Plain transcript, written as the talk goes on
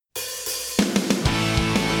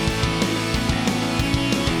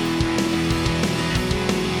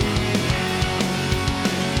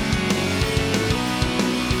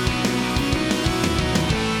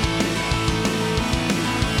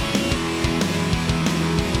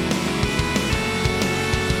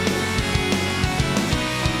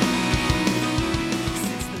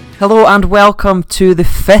Hello and welcome to the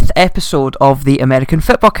 5th episode of the American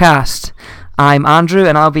Fitbaw Cast. I'm Andrew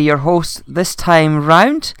and I'll be your host this time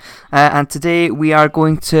round, and today we are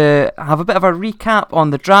going to have a bit of a recap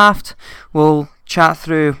on the draft. We'll chat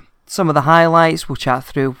through some of the highlights, we'll chat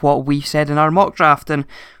through what we said in our mock draft and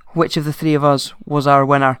which of the three of us was our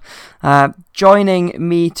winner. Joining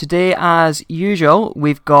me today as usual,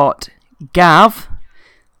 we've got Gav.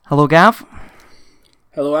 Hello Gav.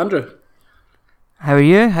 Hello Andrew. How are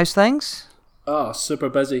you? How's things? Oh, super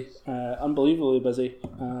busy. Unbelievably busy.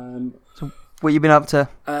 So what you been up to?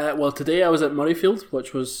 Well, today I was at Murrayfield,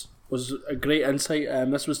 which was a great insight.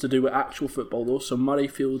 This was to do with actual football though. So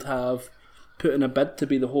Murrayfield have put in a bid to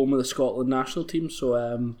be the home of the Scotland national team.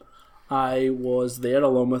 So I was there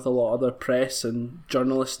along with a lot of other press and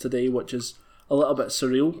journalists today, which is a little bit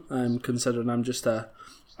surreal, considering I'm just as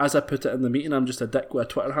I put it in the meeting, I'm just a dick with a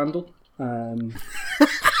Twitter handle.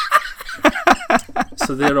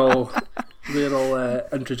 So they're all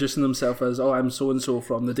introducing themselves as, oh, I'm so and so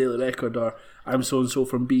from the Daily Record, or I'm so and so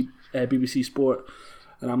from BBC Sport,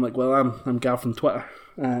 and I'm like, well, I'm Gav from Twitter.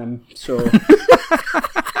 So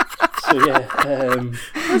yeah.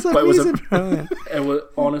 That's amazing. It was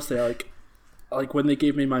honestly like when they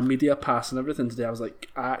gave me my media pass and everything today, I was like,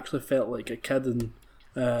 I actually felt like a kid, and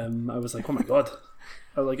I was like, oh my god,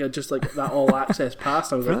 I just like that all access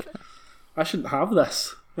pass. I was like, I shouldn't have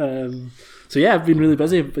this. So yeah, I've been really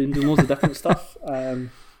busy. I've been doing loads of different stuff, and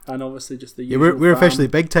obviously just the usual. We're officially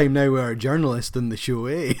big time now. We're a journalist in the show,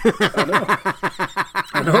 eh?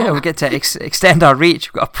 I know. Yeah, we get to extend our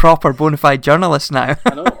reach. We've got a proper bona fide journalist now.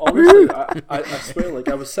 I know. Honestly, I swear, like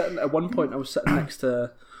I was sitting at one point. I was sitting next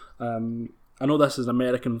to. I know this is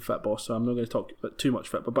American football, so I'm not going to talk about too much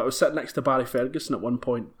football. But I was sitting next to Barry Ferguson at one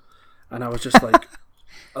point, and I was just like.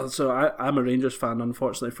 So I'm a Rangers fan,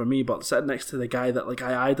 unfortunately for me, but sitting next to the guy that like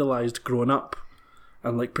I idolised growing up,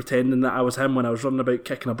 and like pretending that I was him when I was running about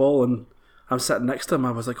kicking a ball, and I'm sitting next to him,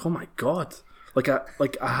 I was like, oh my god,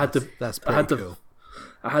 I had to. That's pretty cool.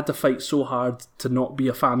 I had to fight so hard to not be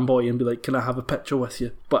a fanboy and be like, can I have a picture with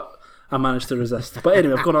you? But I managed to resist. But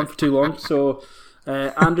anyway, I've gone on for too long. So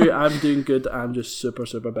Andrew, I'm doing good. I'm just super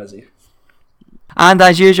busy. And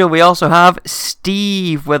as usual, we also have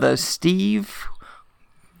Steve with us. Steve,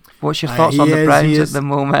 what's your thoughts on the Browns at the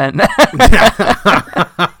moment?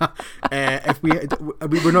 If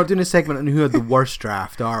we're not doing a segment on who had the worst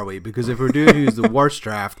draft, are we? Because if we're doing who's the worst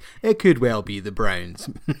draft, it could well be the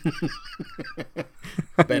Browns.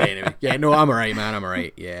 But anyway, yeah, no, I'm alright, man. I'm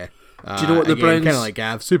alright. Yeah. Do you know what the Browns? Kind of like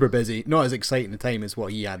Gav, super busy. Not as exciting a time as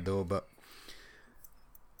what he had though. But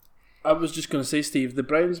I was just going to say, Steve, the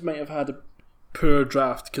Browns might have had a poor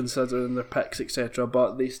draft considering their picks, etc.,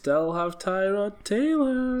 but they still have Tyrod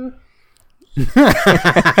Taylor.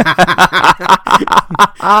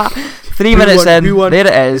 3 minutes in, there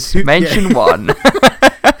it is. Mention one.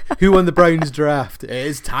 Who won the Browns draft? It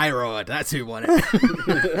is Tyrod. That's who won it.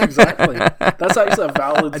 Exactly. That's actually a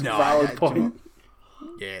valid point.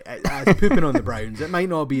 Yeah, it's pooping on the Browns. It might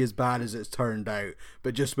not be as bad as it's turned out,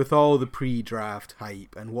 but just with all the pre-draft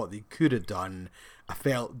hype and what they could have done, I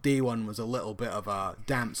felt day one was a little bit of a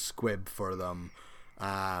damp squib for them.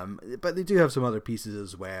 But they do have some other pieces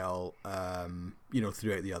as well,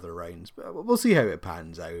 throughout the other rounds. But we'll see how it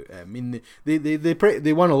pans out. I mean,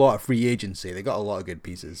 they won a lot of free agency. They got a lot of good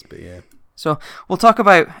pieces, but yeah. So we'll talk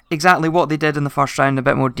about exactly what they did in the first round in a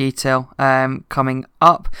bit more detail coming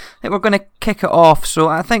up. I think we're going to kick it off. So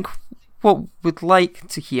I think what we'd like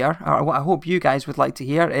to hear, or what I hope you guys would like to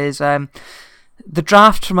hear, is the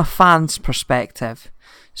draft from a fan's perspective.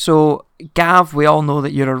 So Gav, we all know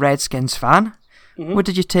that you're a Redskins fan. Mm-hmm. What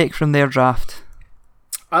did you take from their draft?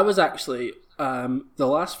 I was actually the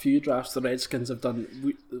last few drafts the Redskins have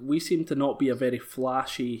done. We seem to not be a very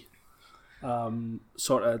flashy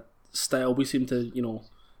sort of style. We seem to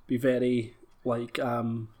be very like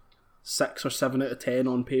 6 or 7 out of 10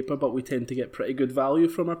 on paper, but we tend to get pretty good value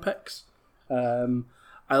from our picks.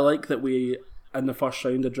 I like that we in the first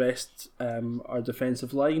round addressed our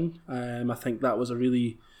defensive line. I think that was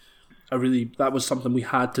that was something we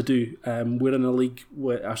had to do. We're in a league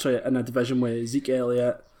in a division with Zeke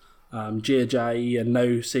Elliott, Jay Ajayi, and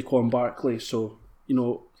now Saquon Barkley. So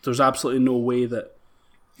there's absolutely no way that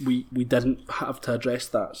we didn't have to address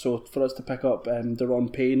that. So for us to pick up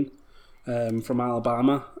Deron Payne from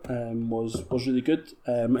Alabama was really good.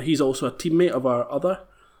 He's also a teammate of our other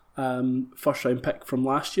first round pick from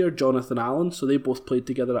last year, Jonathan Allen. So they both played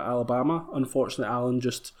together at Alabama. Unfortunately, Allen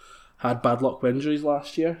just had bad luck with injuries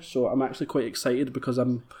last year, so I'm actually quite excited because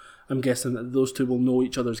I'm guessing that those two will know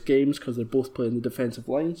each other's games because they're both playing the defensive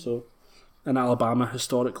line. So, and Alabama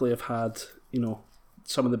historically have had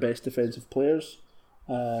some of the best defensive players.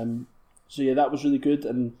 So yeah, that was really good.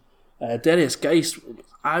 And Darius Guice,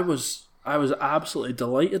 I was absolutely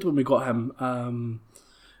delighted when we got him.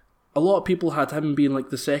 A lot of people had him being like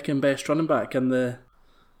the second best running back in the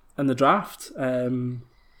draft.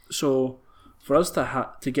 So for us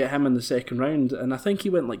to get him in the second round, and I think he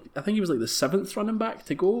was like the 7th running back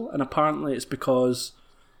to go, and apparently it's because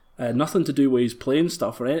nothing to do with his playing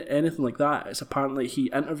stuff or anything like that. It's apparently he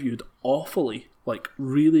interviewed awfully, like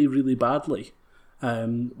really, really badly,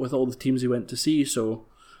 with all the teams he went to see. So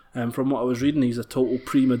from what I was reading, he's a total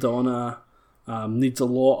prima donna. Needs a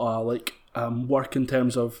lot of work in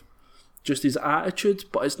terms of just his attitude,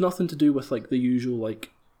 but it's nothing to do with like the usual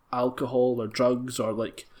like alcohol or drugs or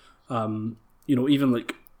like even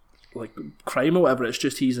like crime or whatever. It's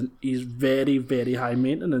just he's very, very high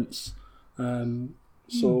maintenance.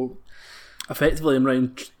 So effectively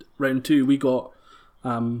in round 2 we got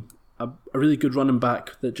a really good running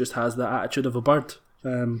back that just has the attitude of a bird.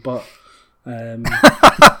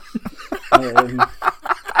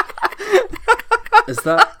 Is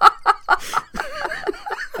that?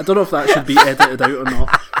 I don't know if that should be edited out or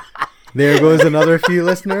not. There goes another few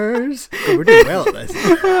listeners. Oh, we're doing well at this.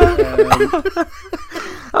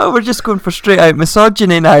 We're just going for straight out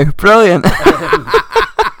misogyny now. Brilliant.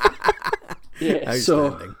 Yeah,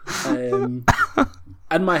 so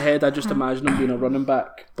in my head, I just imagine him being a running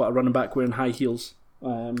back, but a running back wearing high heels.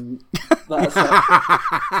 That's it.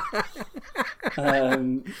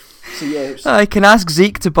 So yeah, I can ask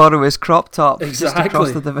Zeke to borrow his crop top just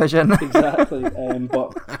across the division. Exactly.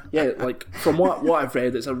 But yeah, like from what I've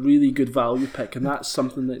read, it's a really good value pick, and that's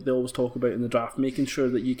something that they always talk about in the draft, making sure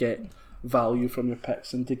that you get value from your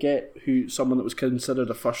picks, and to get someone that was considered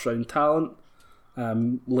a first round talent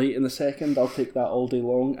late in the second, I'll take that all day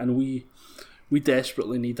long. And we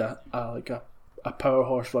desperately need a power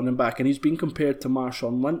horse running back, and he's been compared to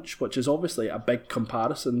Marshawn Lynch, which is obviously a big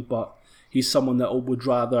comparison, but he's someone that would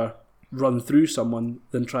rather run through someone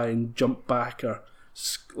than try and jump back or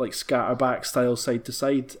like scatter back style side to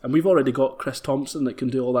side. And we've already got Chris Thompson that can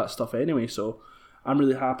do all that stuff anyway, so I'm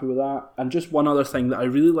really happy with that. And just one other thing that I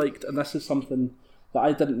really liked, and this is something that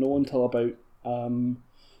I didn't know until about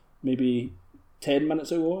maybe 10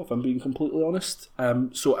 minutes ago, if I'm being completely honest.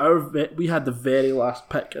 So we had the very last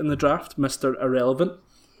pick in the draft, Mr. Irrelevant,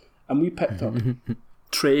 and we picked up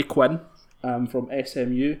Trey Quinn from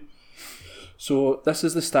SMU. So this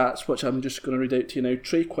is the stats, which I'm just going to read out to you now.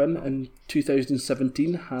 Trey Quinn in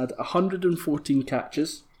 2017 had 114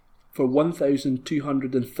 catches for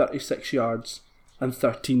 1,236 yards and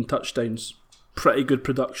 13 touchdowns. Pretty good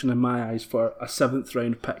production in my eyes for a 7th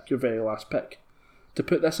round pick, your very last pick. To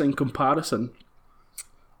put this in comparison,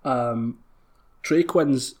 Trey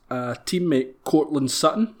Quinn's teammate Cortland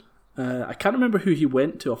Sutton, I can't remember who he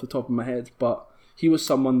went to off the top of my head, but he was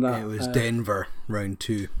someone that... It was Denver, round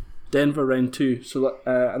 2. Denver, round 2. So,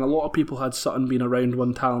 and a lot of people had Sutton being a round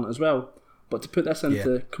 1 talent as well. But to put this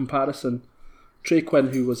into comparison, Trey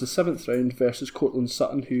Quinn, who was a 7th round, versus Cortland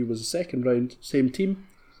Sutton, who was a 2nd round, same team.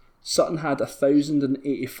 Sutton had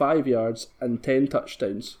 1,085 yards and 10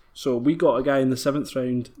 touchdowns. So we got a guy in the 7th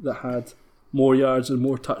round that had more yards and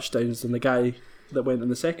more touchdowns than the guy that went in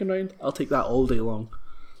the 2nd round. I'll take that all day long.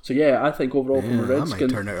 So yeah, I think overall from the Redskins, that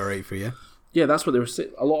might turn out alright for you. Yeah, that's what they were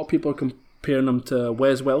saying. A lot of people are comparing him to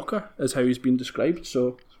Wes Welker, is how he's been described.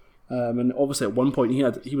 So, and obviously at one point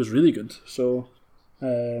he was really good. So,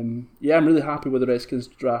 yeah, I'm really happy with the Redskins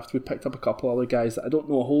draft. We picked up a couple other guys that I don't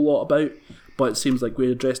know a whole lot about, but it seems like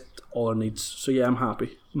we addressed all our needs. So yeah, I'm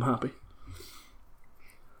happy.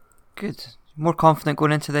 Good. More confident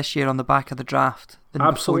going into this year on the back of the draft than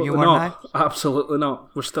Absolutely before you were now? Absolutely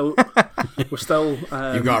not. We're still.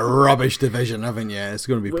 You've got a rubbish division, haven't you? It's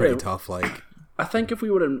going to be pretty tough. Like, I think if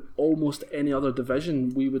we were in almost any other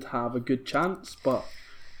division, we would have a good chance. But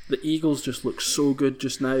the Eagles just look so good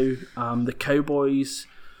just now. The Cowboys,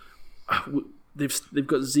 they've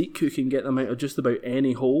got Zeke who can get them out of just about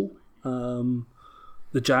any hole.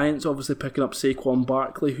 The Giants obviously picking up Saquon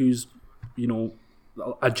Barkley, who's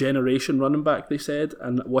a generation running back, they said,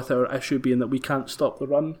 and with our issue being that we can't stop the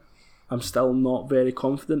run, I'm still not very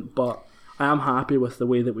confident, but I am happy with the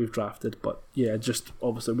way that we've drafted. But yeah, just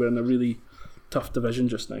obviously we're in a really tough division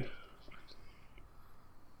just now.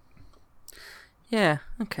 Yeah,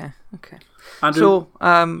 okay. Andrew,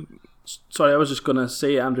 so, sorry, I was just going to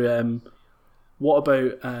say, Andrew, what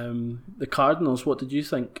about the Cardinals? What did you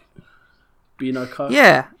think being our Cardinals?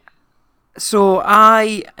 Yeah, so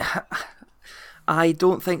I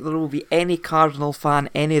don't think there will be any Cardinal fan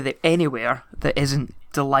anywhere that isn't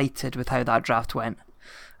delighted with how that draft went.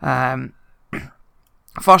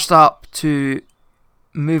 First up, to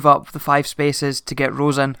move up the 5 spaces to get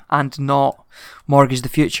Rosen and not mortgage the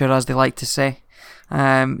future, as they like to say.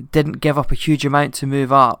 Didn't give up a huge amount to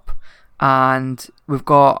move up, and we've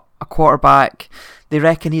got a quarterback. They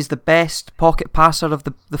reckon he's the best pocket passer of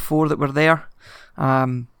the 4 that were there,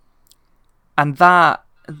 and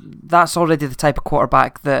that's already the type of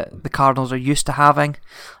quarterback that the Cardinals are used to having.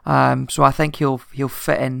 So I think he'll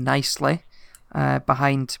fit in nicely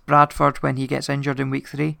behind Bradford when he gets injured in week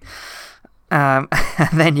 3. And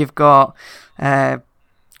then you've got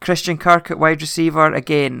Christian Kirk at wide receiver.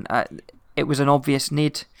 Again, it was an obvious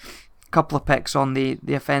need. A couple of picks on the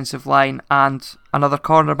offensive line and another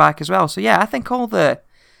cornerback as well. So yeah, I think all the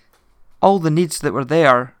needs that were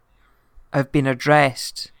there have been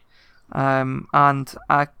addressed. And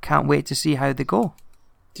I can't wait to see how they go.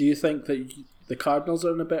 Do you think that the Cardinals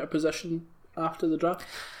are in a better position after the draft?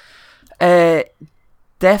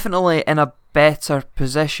 Definitely in a better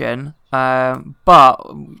position, but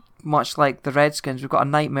much like the Redskins, we've got a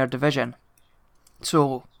nightmare division.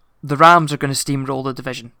 So the Rams are going to steamroll the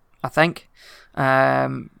division, I think,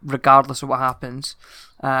 regardless of what happens.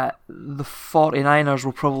 The 49ers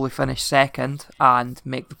will probably finish second and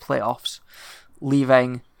make the playoffs,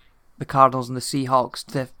 leaving the Cardinals and the Seahawks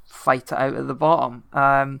to fight it out at the bottom.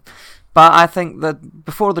 But I think that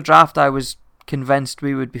before the draft I was convinced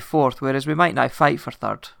we would be 4th, whereas we might now fight for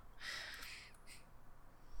 3rd.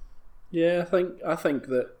 Yeah, I think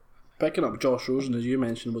that picking up Josh Rosen, as you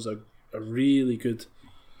mentioned, was a really good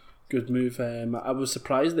move. I was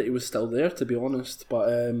surprised that he was still there, to be honest, but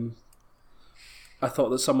I thought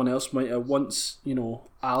that someone else might have. Once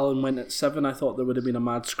Allen went at 7, I thought there would have been a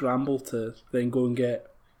mad scramble to then go and get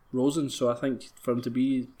Rosen. So I think for him to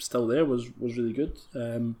be still there was really good.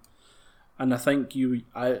 And I think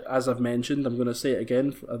as I've mentioned, I'm going to say it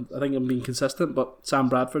again. I think I'm being consistent, but Sam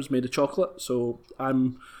Bradford's made of chocolate, so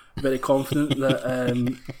I'm very confident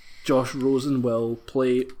that Josh Rosen will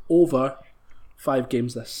play over 5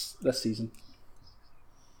 games this season.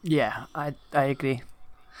 Yeah, I agree.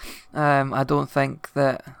 I don't think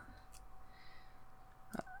that.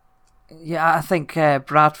 Yeah, I think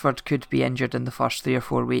Bradford could be injured in the first 3 or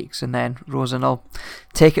 4 weeks, and then Rosen will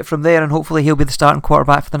take it from there, and hopefully he'll be the starting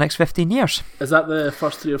quarterback for the next 15 years. Is that the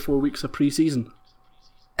first 3 or 4 weeks of pre-season?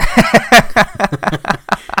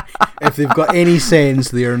 If they've got any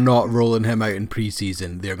sense, they are not rolling him out in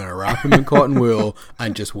pre-season. They're going to wrap him in cotton wool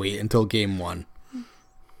and just wait until game 1.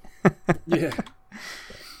 Yeah.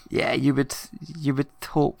 Yeah, you would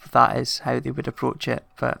hope that is how they would approach it,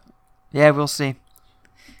 but yeah, we'll see.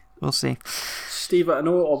 We'll see. Steve, I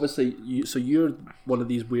know obviously you're one of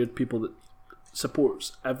these weird people that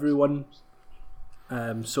supports everyone.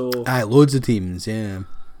 Loads of teams, yeah.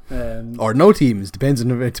 Or no teams, depends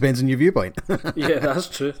on your viewpoint. Yeah, that's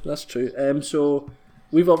true. So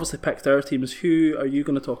we've obviously picked our teams. Who are you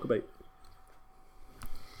going to talk about?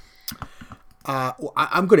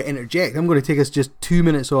 I'm going to interject. I'm going to take us just 2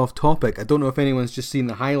 minutes off topic. I don't know if anyone's just seen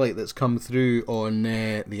the highlight that's come through on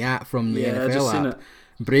the app from the NFL I just app. seen it.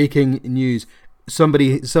 Breaking news.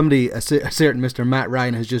 Somebody, a certain Mr. Matt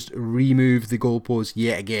Ryan has just removed the goalpost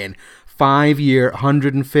yet again. 5-year,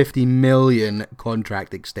 $150 million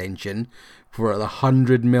contract extension for the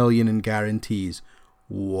 $100 million in guarantees.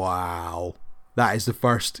 Wow. That is the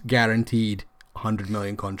first guaranteed $100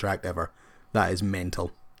 million contract ever. That is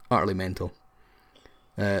mental. Utterly mental.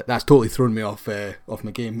 That's totally thrown me off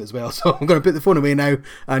my game as well, so I'm going to put the phone away now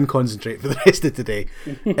and concentrate for the rest of today.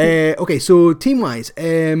 Okay, so team-wise,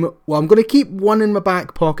 I'm going to keep one in my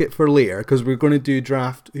back pocket for later, because we're going to do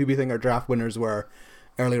draft, who we think our draft winners were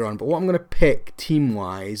earlier on, but what I'm going to pick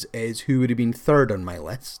team-wise is who would have been 3rd on my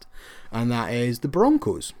list, and that is the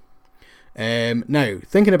Broncos. Now,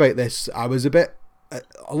 thinking about this, I was a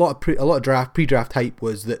lot of pre-draft hype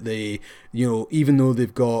was that they, even though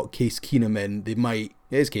they've got Case Keenum in, they might.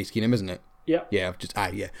 It is Case Keenum, isn't it? Yeah. Yeah.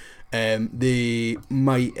 They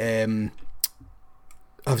might have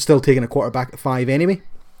still taken a quarterback at 5 anyway.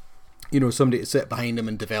 Somebody to sit behind him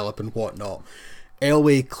and develop and whatnot.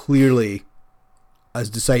 Elway clearly has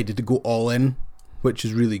decided to go all in, which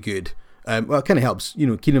is really good. Well, it kind of helps.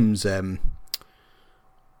 Keenum's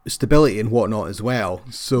stability and whatnot as well.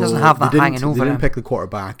 So doesn't have that hanging over him. They didn't pick the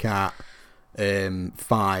quarterback at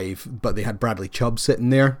 5, but they had Bradley Chubb sitting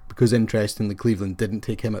there because, interestingly, Cleveland didn't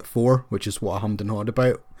take him at 4, which is what I hummed and hawed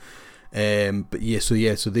about. So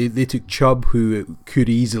they took Chubb, who could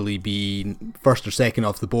easily be 1st or 2nd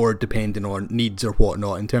off the board depending on needs or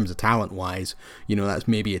whatnot in terms of talent wise. That's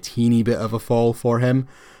maybe a teeny bit of a fall for him.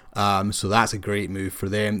 So that's a great move for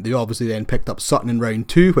them. They obviously then picked up Sutton in round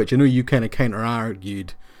 2, which I know you kind of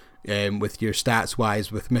counter-argued with your stats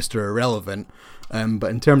wise with Mr. Irrelevant,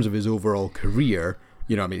 but in terms of his overall career,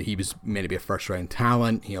 I mean, he was meant to be a first round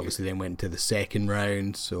talent. He obviously then went to the second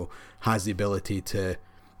round, so has the ability to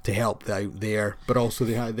help out there. But also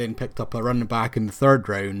they had then picked up a running back in the third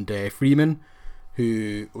round, Freeman,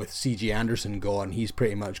 who with C.J. Anderson gone, he's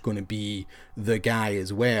pretty much going to be the guy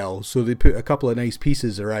as well. So they put a couple of nice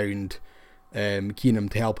pieces around Keenum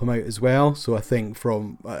to help him out as well. So I think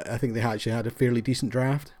they actually had a fairly decent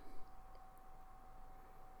draft.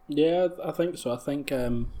 Yeah, I think so. I think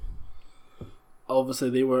obviously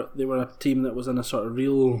they were a team that was in a sort of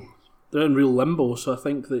they're in real limbo. So I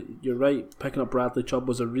think that you're right. Picking up Bradley Chubb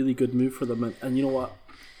was a really good move for them, and you know what?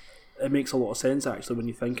 It makes a lot of sense actually when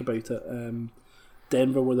you think about it.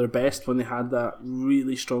 Denver were their best when they had that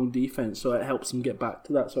really strong defense, so it helps them get back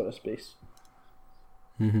to that sort of space.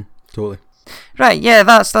 Totally. Right, yeah,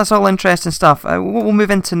 that's all interesting stuff. What we'll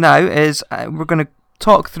move into now is we're going to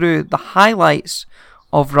talk through the highlights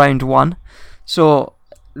of round one. So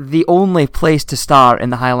the only place to start in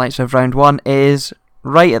the highlights of round one is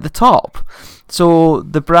right at the top. So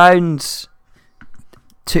the Browns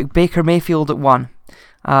took Baker Mayfield at 1.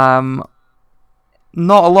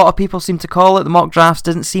 Not a lot of people seem to call it. The mock drafts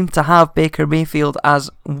didn't seem to have Baker Mayfield as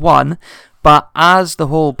 1, but as the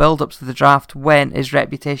whole build-up to the draft went, his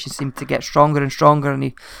reputation seemed to get stronger and stronger, and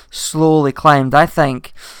he slowly climbed. I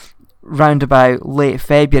think round about late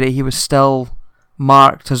February he was still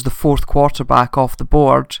marked as the 4th quarterback off the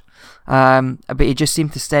board, but he just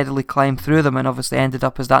seemed to steadily climb through them and obviously ended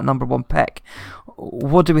up as that number 1 pick.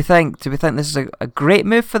 What do we think? Do we think this is a great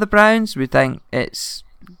move for the Browns? Do we think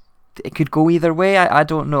it could go either way? I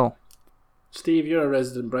don't know. Steve, you're a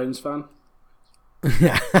resident Browns fan.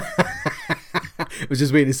 I was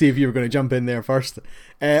just waiting to see if you were going to jump in there first.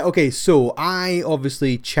 Okay, so I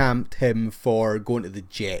obviously champed him for going to the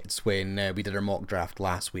Jets when we did our mock draft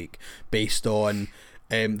last week, based on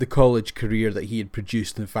the college career that he had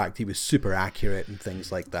produced. In fact, he was super accurate and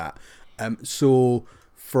things like that. So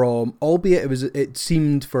albeit it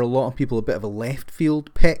seemed for a lot of people a bit of a left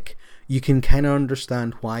field pick, you can kind of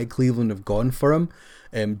understand why Cleveland have gone for him.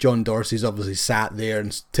 John Dorsey's obviously sat there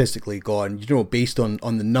and statistically gone, based on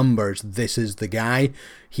the numbers, this is the guy.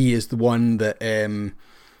 He is the one that,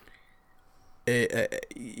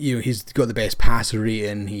 he's got the best passer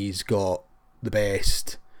rating, he's got the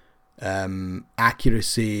best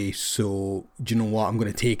accuracy, so do you know what, I'm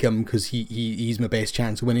going to take him because he's my best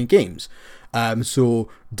chance of winning games. So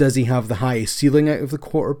does he have the highest ceiling out of the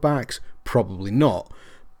quarterbacks? Probably not,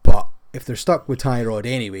 but if they're stuck with Tyrod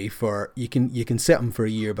anyway, you can set them for a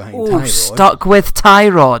year behind Tyrod. Stuck with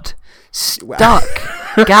Tyrod. Stuck.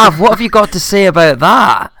 Gav, what have you got to say about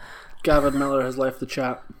that? Gavin Miller has left the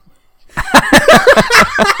chat.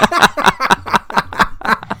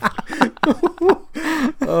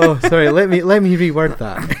 Oh, sorry. Let me reword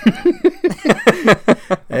that.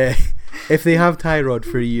 If they have Tyrod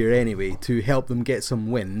for a year anyway to help them get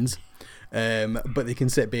some wins. But they can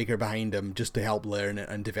sit Baker behind him just to help learn it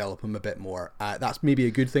and develop him a bit more. That's maybe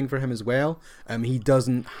a good thing for him as well. He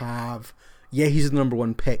doesn't have... Yeah, he's the number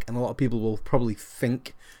 1 pick, and a lot of people will probably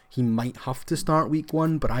think he might have to start week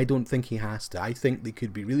 1, but I don't think he has to. I think they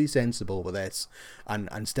could be really sensible with this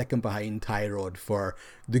and stick him behind Tyrod for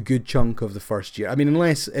the good chunk of the first year. I mean,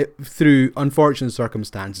 unless through unfortunate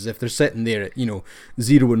circumstances, if they're sitting there at 0-4,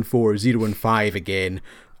 0-5 again,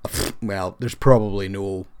 well, there's probably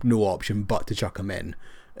no option but to chuck him in.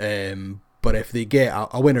 But if they get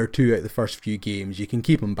a win or two out of the first few games, you can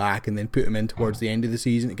keep him back and then put him in towards the end of the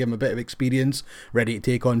season to give him a bit of experience, ready to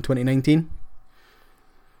take on 2019.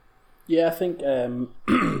 Yeah, I think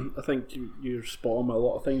you're spot on with a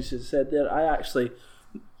lot of things you said there. I actually,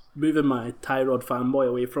 moving my Tyrod fanboy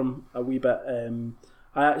away from a wee bit,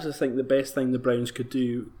 I actually think the best thing the Browns could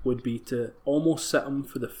do would be to almost sit him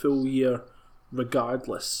for the full year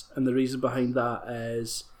regardless, and the reason behind that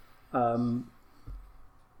is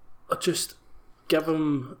just give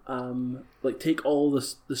him take all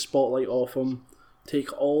the spotlight off him,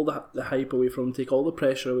 take all the hype away from him, take all the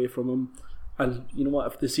pressure away from him, and you know what,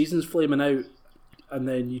 if the season's flaming out and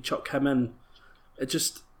then you chuck him in, it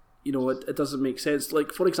just it doesn't make sense.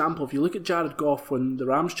 Like, for example, if you look at Jared Goff, when the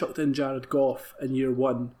Rams chucked in Jared Goff in year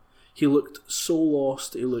 1, he looked so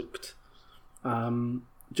lost, he looked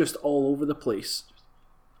just all over the place.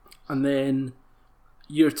 And then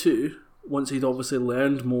year 2, once he'd obviously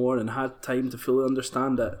learned more and had time to fully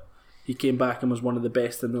understand it, he came back and was one of the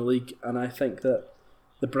best in the league. And I think that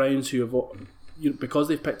the Browns, who have, because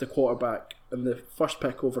they've picked a quarterback and the first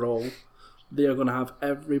pick overall, they are going to have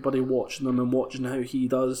everybody watching them and watching how he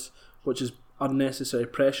does, which is unnecessary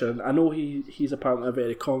pressure. And I know he's apparently a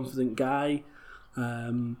very confident guy,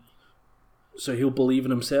 so he'll believe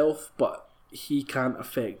in himself, but he can't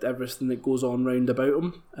affect everything that goes on round about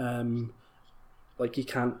him. Like he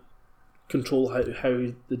can't control how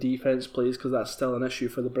the defense plays, because that's still an issue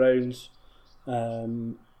for the Browns.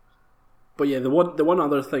 But yeah, the one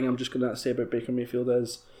other thing I'm just going to say about Baker Mayfield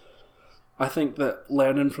is, I think that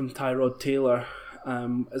learning from Tyrod Taylor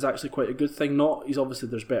is actually quite a good thing. He's obviously,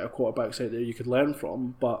 there's better quarterbacks out there you could learn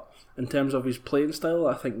from, but in terms of his playing style,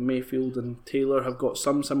 I think Mayfield and Taylor have got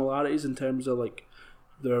some similarities in terms of like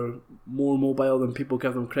they're more mobile than people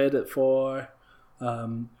give them credit for.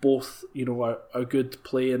 Both, are good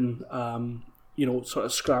playing, sort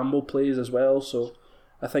of scramble plays as well. So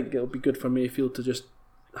I think it'll be good for Mayfield to just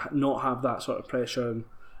not have that sort of pressure and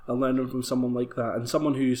learning from someone like that, and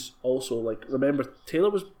someone who's also like, remember, Taylor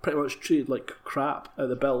was pretty much treated like crap at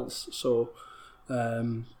the Bills. So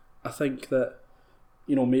I think that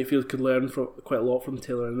Mayfield could learn from quite a lot from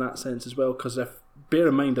Taylor in that sense as well. Because bear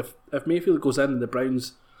in mind, if Mayfield goes in and the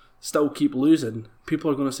Browns still keep losing,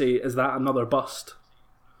 people are going to say, is that another bust?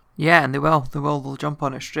 Yeah, and they will. They'll jump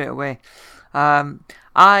on it straight away.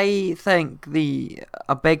 I think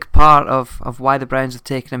a big part of why the Browns have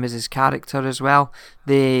taken him is his character as well.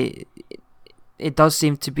 It does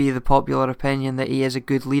seem to be the popular opinion that he is a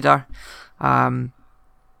good leader. And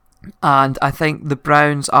I think the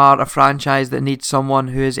Browns are a franchise that needs someone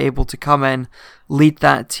who is able to come in, lead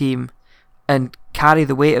that team, and carry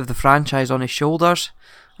the weight of the franchise on his shoulders.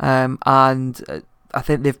 And I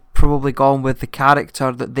think they've probably gone with the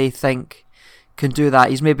character that they think can do that.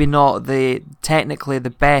 He's maybe not technically the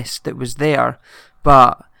best that was there,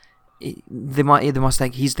 but they must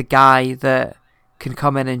think he's the guy that can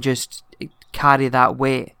come in and just carry that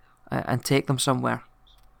weight and take them somewhere.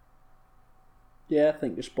 Yeah, I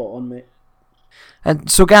think you're spot on, mate. And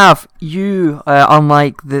so, Gav, you,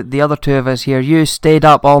 unlike the other two of us here, you stayed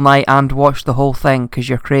up all night and watched the whole thing because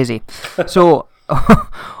you're crazy. So,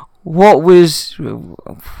 what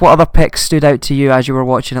other picks stood out to you as you were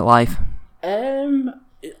watching it live?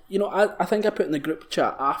 I think I put in the group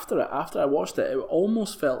chat after I watched it, it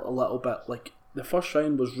almost felt a little bit like the first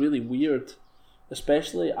round was really weird,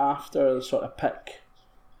 especially after sort of pick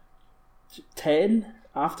 10,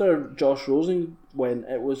 after Josh Rosen went.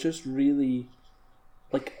 It was just really,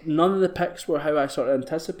 like, none of the picks were how I sort of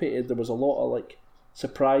anticipated. There was a lot of like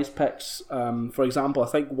surprise picks. For example, I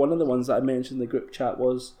think one of the ones that I mentioned in the group chat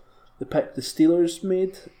was the pick the Steelers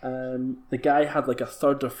made. The guy had like a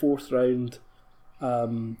third or fourth round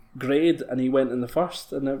grade, and he went in the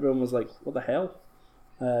first, and everyone was like, what the hell?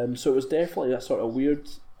 So it was definitely a sort of weird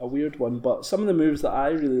one. But some of the moves that I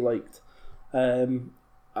really liked,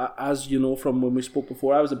 as you know from when we spoke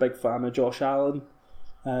before, I was a big fan of Josh Allen.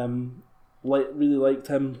 Really liked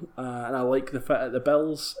him, and I like the fit at the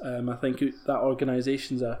Bills. I think that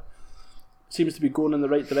organisation seems to be going in the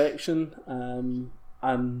right direction,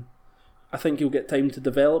 and I think he'll get time to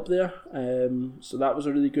develop there. So that was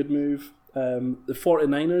a really good move. The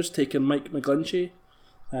 49ers taking Mike McGlinchey,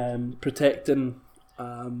 protecting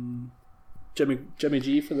Jimmy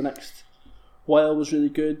G for the next while was really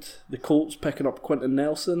good. The Colts picking up Quentin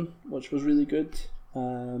Nelson, which was really good.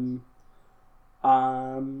 It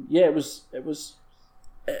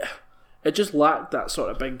just lacked that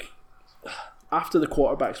sort of big. After the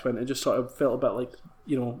quarterbacks went, it just sort of felt a bit like,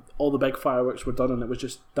 all the big fireworks were done and it was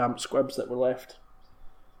just damp squibs that were left.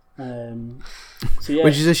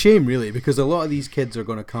 Which is a shame, really, because a lot of these kids are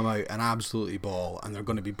going to come out and absolutely ball, and they're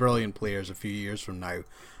going to be brilliant players a few years from now.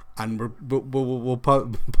 And we'll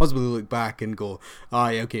possibly look back and go,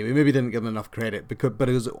 okay, we maybe didn't give them enough credit, but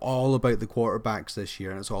it was all about the quarterbacks this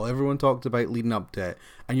year, and it's all everyone talked about leading up to it.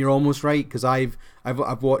 And you're almost right, because I've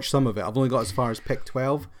watched some of it. I've only got as far as pick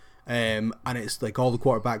 12. And it's like all the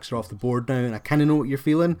quarterbacks are off the board now, and I kind of know what you're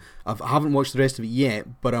feeling. I haven't watched the rest of it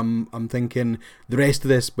yet, but I'm thinking the rest of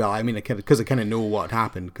this. Well, I mean, because I kind of know what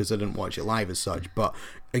happened because I didn't watch it live as such. But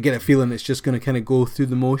I get a feeling it's just going to kind of go through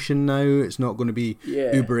the motion now. It's not going to be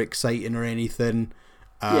uber exciting or anything.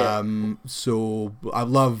 So I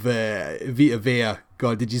love Vita Vea.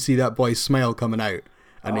 God, did you see that boy's smile coming out?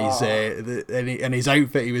 And and his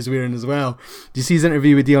outfit he was wearing as well. Do you see his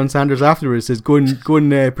interview with Deion Sanders afterwards? It says, go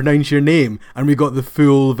and pronounce your name, and we got the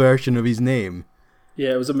full version of his name.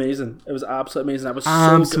 Yeah, it was amazing. It was absolutely amazing. I was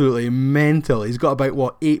absolutely mental. He's got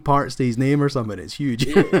about 8 parts to his name or something. It's huge.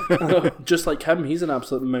 Just like him, he's an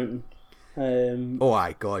absolute mountain.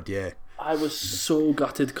 God, yeah. I was so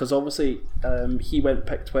gutted because obviously he went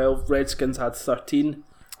pick 12. Redskins had 13.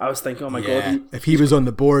 I was thinking, oh my god! If he was on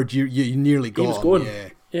the board, you nearly got him. He was going.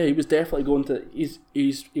 Yeah, he was definitely going to.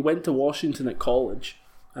 He went to Washington at college,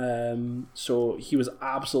 So he was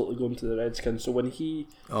absolutely going to the Redskins. So when it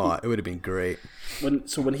would have been great.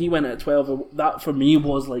 When he went at 12, that for me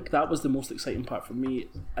was that was the most exciting part for me,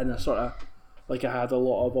 and I sort of I had a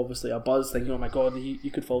lot of obviously a buzz thinking, oh my god,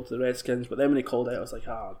 you could fall to the Redskins. But then when he called out, I was like,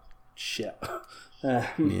 shit.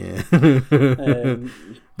 Yeah.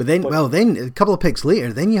 But then a couple of picks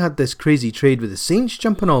later, then you had this crazy trade with the Saints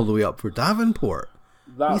jumping all the way up for Davenport.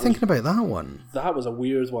 What are you thinking about that one? That was a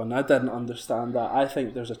weird one. I didn't understand that. I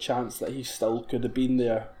think there's a chance that he still could have been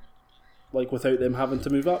there, without them having to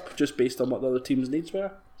move up, just based on what the other team's needs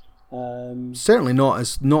were. Certainly not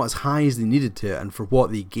as high as they needed to, and for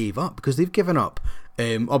what they gave up, because they've given up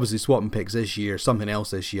obviously swapping picks this year, something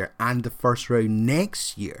else this year, and the first round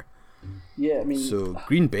next year. Yeah, I mean, so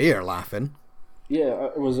Green Bay are laughing. Yeah,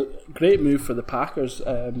 it was a great move for the Packers.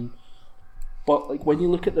 But when you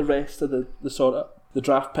look at the rest of the sort of the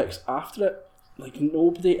draft picks after it,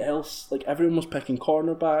 nobody else, everyone was picking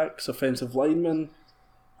cornerbacks, offensive linemen.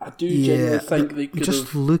 I do genuinely think they could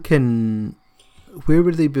just looking. Where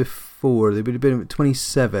were they before? They would have been at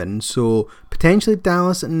 27, so potentially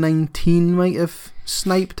Dallas at 19 might have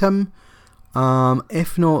sniped him.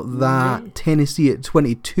 If not that, Tennessee at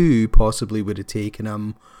 22 possibly would have taken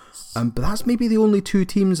him. But that's maybe the only two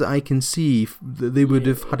teams that I can see that they would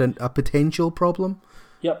have had a potential problem.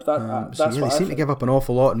 Yep, that's what they seem to give up an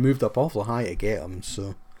awful lot and moved up awful high to get him.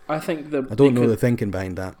 So I think I don't know the thinking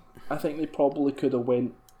behind that. I think they probably could have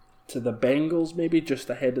went to the Bengals maybe just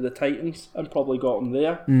ahead of the Titans and probably got them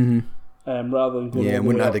there. Mm-hmm. Rather than going and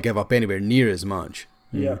wouldn't have to give up anywhere near as much.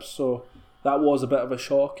 Yep. So that was a bit of a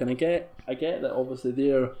shock, and I get that obviously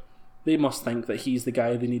they must think that he's the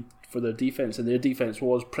guy they need for their defense, and their defense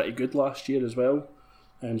was pretty good last year as well.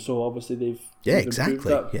 And so obviously they've exactly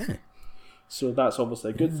that. Yeah. So that's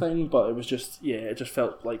obviously a good thing, but it was just it just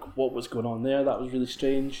felt like what was going on there. That was really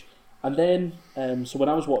strange. And then so when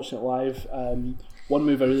I was watching it live, one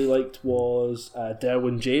move I really liked was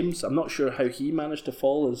Derwin James. I'm not sure how he managed to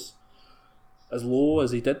fall as low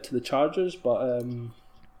as he did to the Chargers, but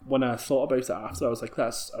when I thought about it after, I was like,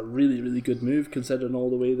 that's a really, really good move considering all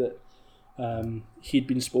the way that he'd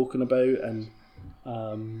been spoken about, and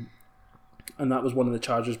that was one of the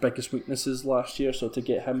Chargers' biggest weaknesses last year, so to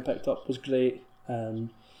get him picked up was great. They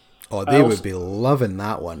would be loving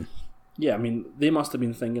that one. Yeah, I mean, they must have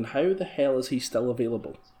been thinking, how the hell is he still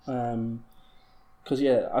available? Because,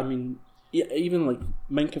 even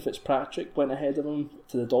Minka Fitzpatrick went ahead of him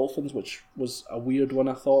to the Dolphins, which was a weird one,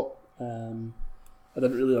 I thought. I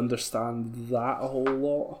didn't really understand that a whole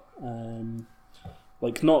lot.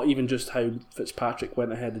 Not even just how Fitzpatrick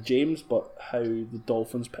went ahead of James, but how the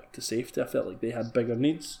Dolphins picked a safety. I felt like they had bigger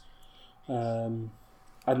needs. And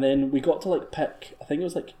then we got to pick, I think it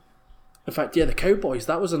was in fact, the Cowboys.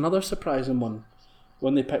 That was another surprising one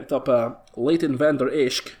when they picked up Leighton Vander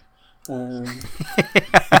Esch.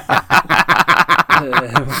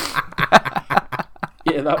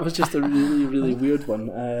 That was just a really, really weird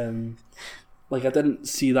one. I didn't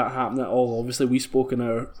see that happen at all. Obviously, we spoke in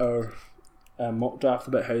our mock draft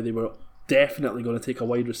about how they were definitely going to take a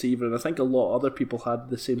wide receiver, and I think a lot of other people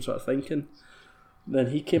had the same sort of thinking.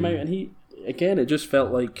 Then he came out, and it just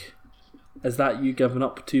felt like, is that you giving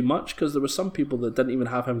up too much? Because there were some people that didn't even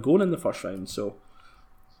have him going in the first round, so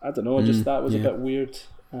I don't know, that was a bit weird.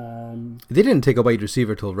 They didn't take a wide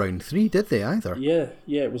receiver till round 3, did they, either? Yeah,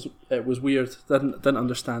 it was weird. Didn't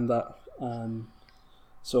understand that.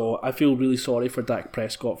 So I feel really sorry for Dak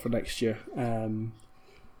Prescott for next year.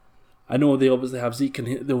 I know they obviously have Zeke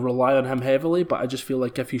and they'll rely on him heavily, but I just feel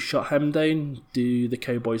like if you shut him down, do the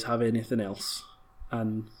Cowboys have anything else?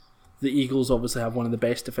 And the Eagles obviously have one of the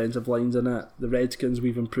best defensive lines in it. The Redskins,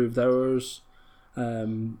 we've improved ours.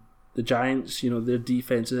 The Giants, their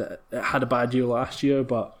defense, it had a bad year last year,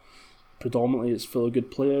 but predominantly it's full of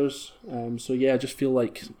good players. I just feel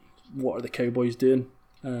like, what are the Cowboys doing?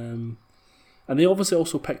 And they obviously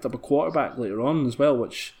also picked up a quarterback later on as well,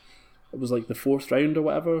 which it was the 4th round or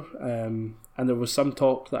whatever. And there was some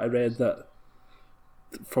talk that I read that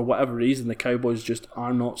for whatever reason the Cowboys just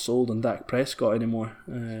are not sold on Dak Prescott anymore.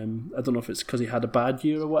 I don't know if it's because he had a bad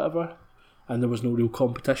year or whatever, and there was no real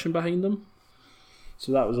competition behind him.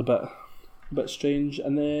 So that was a bit strange.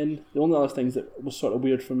 And then the only other things that was sort of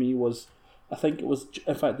weird for me was, I think it was,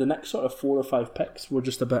 in fact, the next sort of 4 or 5 picks were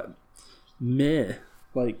just a bit meh.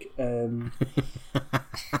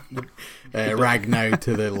 Ragnow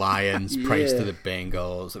to the Lions, Price to the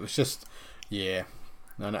Bengals. It was just, I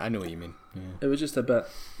know what you mean. Yeah. It was just a bit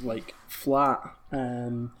flat,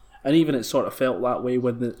 and even it sort of felt that way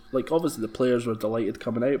when obviously the players were delighted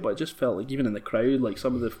coming out, but it just felt like even in the crowd,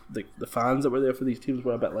 some of the fans that were there for these teams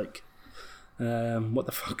were a bit what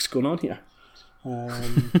the fuck's going on here? So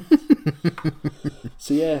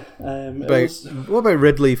yeah, what about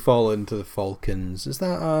Ridley falling to the Falcons? Is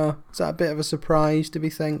that a bit of a surprise? Do we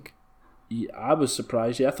think? Yeah, I was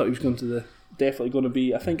surprised. Yeah, I thought he was definitely going to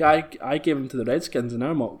be. I think I gave him to the Redskins in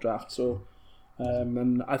our mock draft. So,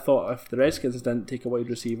 and I thought if the Redskins didn't take a wide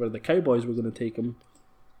receiver, the Cowboys were going to take him.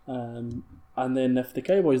 And then if the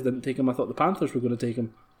Cowboys didn't take him, I thought the Panthers were going to take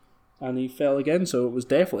him, and he fell again. So it was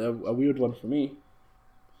definitely a weird one for me.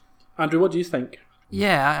 Andrew, what do you think?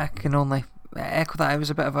 Yeah, I can only echo that. It was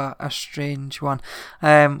a bit of a strange one.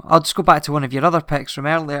 I'll just go back to one of your other picks from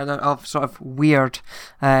earlier of sort of weird,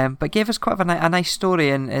 but gave us quite a nice story.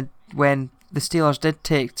 And when the Steelers did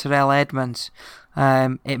take Terrell Edmonds,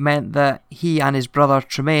 it meant that he and his brother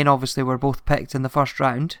Tremaine obviously were both picked in the first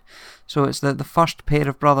round. So it's the first pair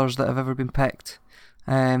of brothers that have ever been picked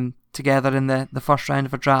together in the first round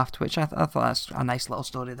of a draft, which I thought that's a nice little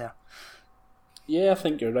story there. Yeah, I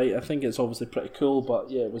think you're right. I think it's obviously pretty cool,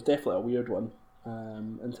 but yeah, it was definitely a weird one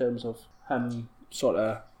in terms of him sort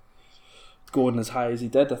of going as high as he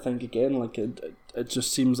did. I think again, like it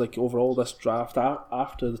just seems like overall this draft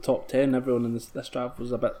after the top 10, everyone in this draft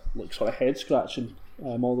was a bit like sort of head scratching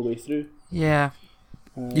all the way through. Yeah.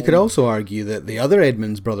 You could also argue that the other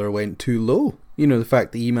Edmonds brother went too low. You know, the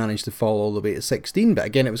fact that he managed to fall all the way to 16. But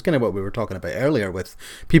again, it was kind of what we were talking about earlier with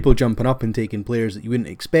people jumping up and taking players that you wouldn't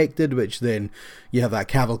expected, which then you have that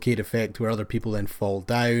cavalcade effect where other people then fall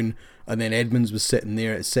down. And then Edmonds was sitting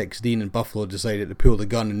there at 16 and Buffalo decided to pull the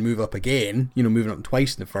gun and move up again, you know, moving up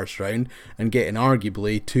twice in the first round and getting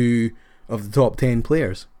arguably 2 of the top 10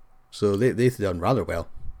 players. So they've done rather well.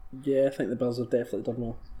 Yeah, I think the Bills have definitely done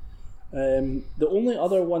well. The only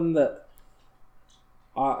other one that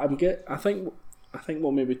I think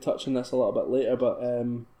we'll maybe touch on this a little bit later, but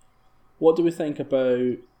what do we think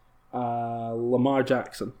about Lamar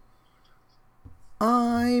Jackson?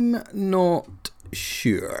 I'm not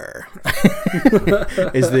sure.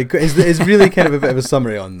 is really kind of a bit of a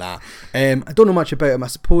summary on that. I don't know much about him. I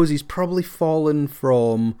suppose he's probably fallen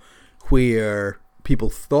from where people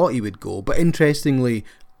thought he would go, but interestingly,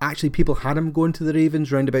 actually people had him going to the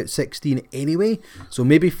Ravens round about 16 anyway. So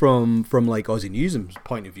maybe from like Aussie Newsom's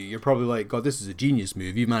point of view, you're probably like, God, this is a genius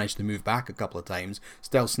move. You managed to move back a couple of times,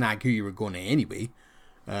 still snag who you were going to anyway.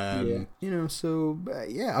 You know, so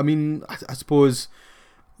yeah, I mean, I suppose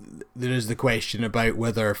there is the question about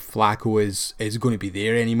whether Flacco is going to be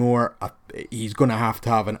there anymore. He's going to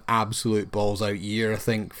have an absolute balls out year, I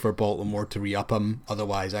think, for Baltimore to re-up him.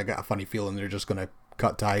 Otherwise, I got a funny feeling they're just going to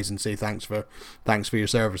cut ties and say thanks for your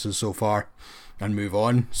services so far and move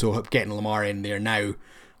on. So getting Lamar in there now,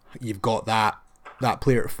 you've got that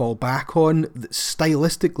player to fall back on.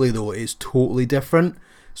 Stylistically though, it is totally different.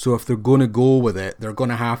 So if they're going to go with it, they're going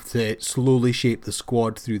to have to slowly shape the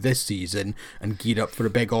squad through this season and gear up for a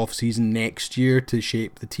big off-season next year to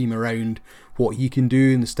shape the team around what he can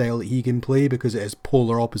do and the style that he can play, because it is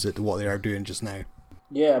polar opposite to what they are doing just now.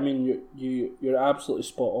 Yeah, I mean, you're absolutely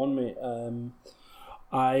spot on, mate.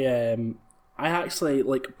 I actually,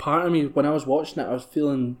 like, part of me, when I was watching it, I was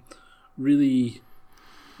feeling really,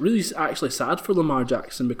 really actually sad for Lamar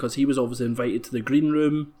Jackson, because he was obviously invited to the green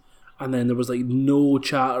room, and then there was, like, no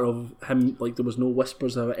chatter of him, like, there was no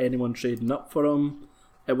whispers of anyone trading up for him.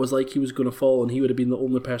 It was like he was going to fall, and he would have been the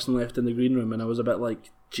only person left in the green room, and I was a bit like,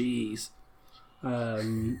 geez.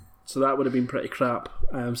 So that would have been pretty crap.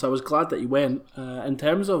 So I was glad that he went. In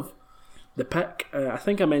terms of the pick, I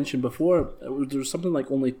think I mentioned before, there was something like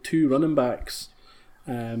only 2 running backs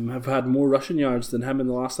have had more rushing yards than him in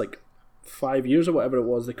the last like 5 years or whatever it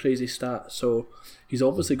was, the crazy stat. So he's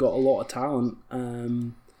obviously got a lot of talent.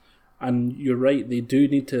 And you're right, they do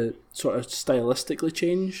need to sort of stylistically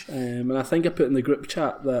change. And I think I put in the group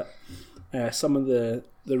chat that some of the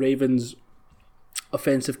Ravens'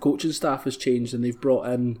 offensive coaching staff has changed, and they've brought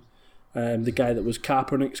in the guy that was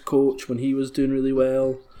Kaepernick's coach when he was doing really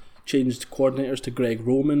well. Changed coordinators to Greg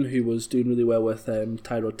Roman, who was doing really well with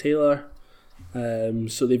Tyrod Taylor.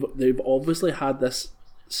 So they've obviously had this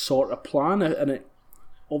sort of plan, and it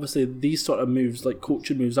obviously these sort of moves, like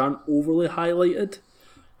coaching moves, aren't overly highlighted.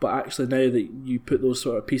 But actually, now that you put those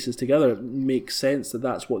sort of pieces together, it makes sense that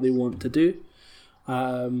that's what they want to do.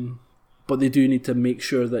 But they do need to make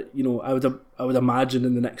sure that, you know, I would imagine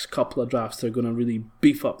in the next couple of drafts they're going to really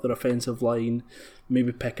beef up their offensive line,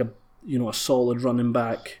 maybe pick a solid running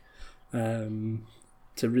back, to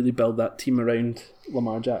really build that team around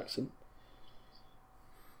Lamar Jackson.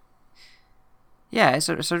 Yeah, it's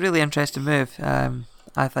a really interesting move.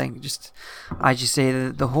 I think, just as you say,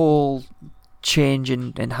 the whole change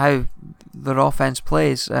in how their offense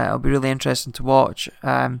plays, it'll be really interesting to watch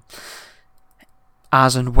as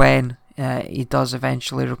and when he does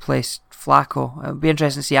eventually replace Flacco. It'll be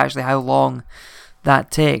interesting to see actually how long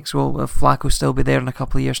that takes. Will Flacco still be there in a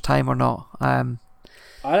couple of years' time or not? I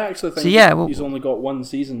actually think he's only got one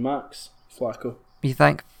season max, Flacco. You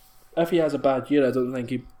think? If he has a bad year, I don't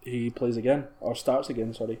think he plays again, or starts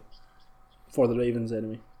again, sorry. For the Ravens,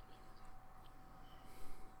 anyway.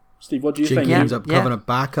 Steve, what do you think? Jiggy ends up becoming a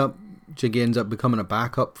backup. Jiggy ends up becoming a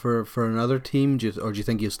backup for another team, or do you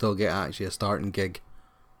think he'll still get actually a starting gig?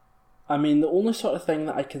 I mean, the only sort of thing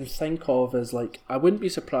that I can think of is, like, I wouldn't be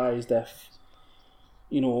surprised if,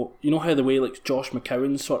 you know how the way like Josh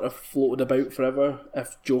McCown sort of floated about forever.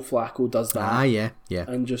 If Joe Flacco does that, yeah,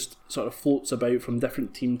 and just sort of floats about from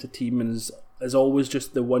different team to team and is always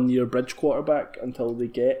just the 1 year bridge quarterback until they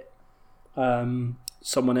get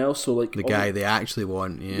someone else. So like the guy they actually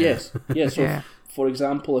want. Yeah. Yes, yes. So Yeah. for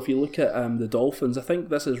example, if you look at the Dolphins, I think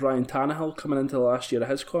this is Ryan Tannehill coming into the last year of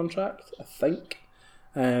his contract. I think.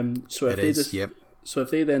 So if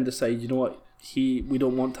they then decide, you know what, we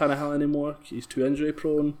don't want Tannehill anymore, he's too injury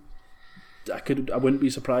prone, I wouldn't be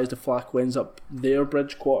surprised if Flacco ends up their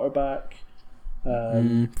bridge quarterback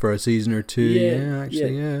for a season or two.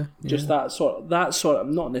 Yeah. Just that sort of,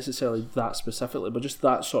 not necessarily that specifically, but just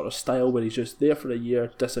that sort of style where he's just there for a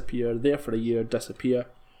year, disappear, there for a year, disappear,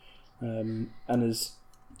 and is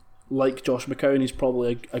like Josh McCown. He's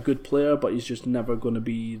probably a good player, but he's just never going to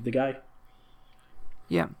be the guy.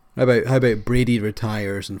 Yeah. How about Brady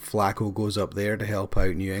retires and Flacco goes up there to help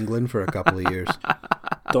out New England for a couple of years?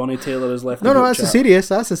 Donnie Taylor has left. No, that's a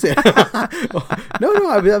serious. No,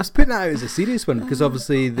 I was putting that out as a serious one because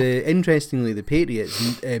obviously, interestingly, the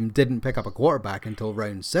Patriots didn't pick up a quarterback until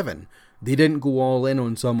round 7. They didn't go all in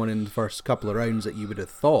on someone in the first couple of rounds that you would have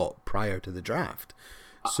thought prior to the draft.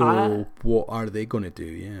 So what are they going to do?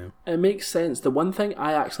 Yeah, it makes sense. The one thing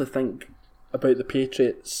I actually think about the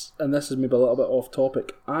Patriots, and this is maybe a little bit off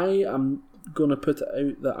topic, I am going to put it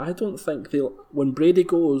out that I don't think when Brady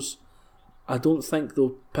goes, I don't think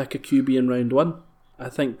they'll pick a QB in round 1. I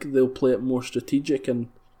think they'll play it more strategic and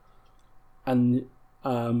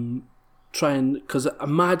try and, because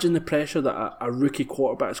imagine the pressure that a rookie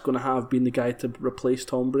quarterback's going to have being the guy to replace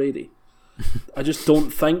Tom Brady. I just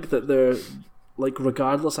don't think that they're, like,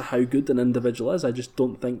 regardless of how good an individual is, I just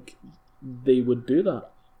don't think they would do that.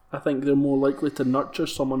 I think they're more likely to nurture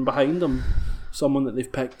someone behind them, someone that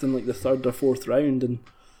they've picked in like the 3rd or 4th round,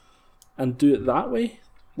 and do it that way,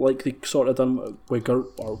 like they sort of done with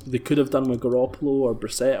or they could have done with Garoppolo or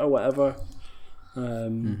Brissett or whatever.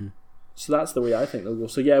 So that's the way I think they'll go.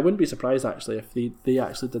 So yeah, I wouldn't be surprised actually if they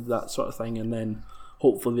actually did that sort of thing, and then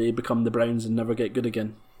hopefully they become the Browns and never get good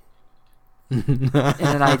again. In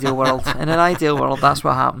an ideal world, that's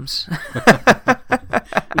what happens.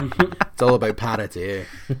 It's all about parity.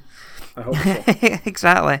 I hope so.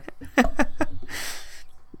 Exactly.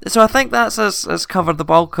 So I think that's has covered the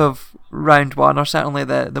bulk of round 1, or certainly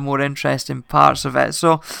the more interesting parts of it.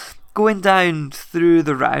 So going down through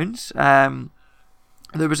the rounds, there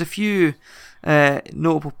was a few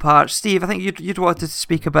notable parts. Steve, I think you'd wanted to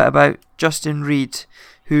speak a bit about Justin Reed,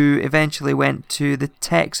 who eventually went to the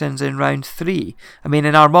Texans in round 3. I mean,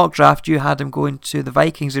 in our mock draft, you had him going to the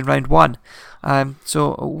Vikings in round 1.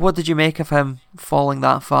 So what did you make of him falling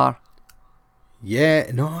that far? Yeah,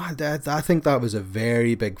 no, I think that was a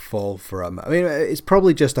very big fall for him. I mean, it's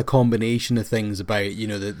probably just a combination of things about,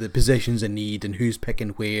 the positions in need and who's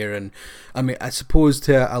picking where. And I mean, I suppose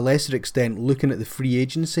to a lesser extent, looking at the free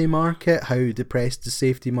agency market, how depressed the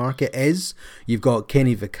safety market is. You've got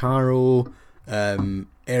Kenny Vaccaro,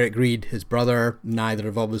 Eric Reed, his brother, neither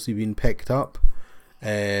have obviously been picked up.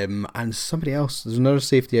 And somebody else, there's another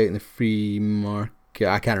safety out in the free market.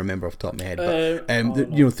 I can't remember off the top of my head, but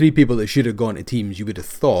 3 people that should have gone to teams you would have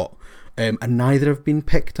thought, and neither have been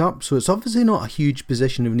picked up. So it's obviously not a huge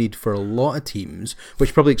position of need for a lot of teams,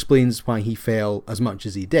 which probably explains why he fell as much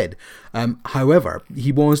as he did. However,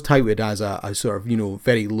 he was touted as a sort of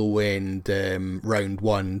very low end round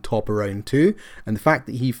 1, top of round 2, and the fact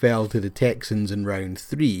that he fell to the Texans in round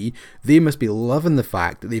 3, they must be loving the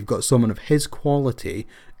fact that they've got someone of his quality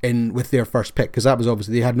in with their first pick, because that was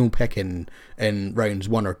obviously they had no pick in rounds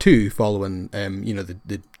 1 or 2 following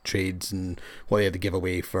the trades and what they had to give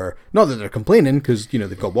away for. Not that they're complaining, because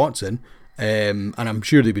they've got Watson, and I'm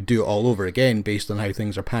sure they would do it all over again based on how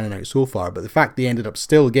things are panning out so far. But the fact they ended up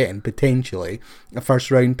still getting potentially a first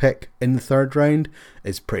round pick in the 3rd round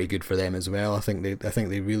is pretty good for them as well. I think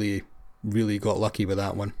they really, really got lucky with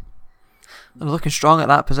that one. They're looking strong at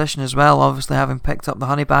that position as well, obviously having picked up the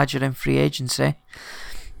Honey Badger in free agency.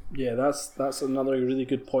 Yeah, that's another really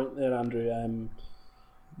good point there, Andrew.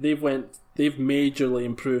 They've majorly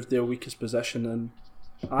improved their weakest position, and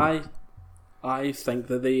I think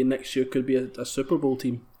that they next year could be a Super Bowl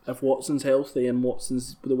team if Watson's healthy and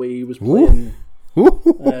Watson's the way he was playing.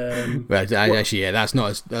 Actually, that's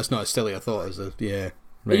not as silly a thought as a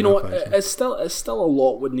Right, you know what? It's still a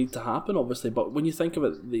lot would need to happen, obviously. But when you think of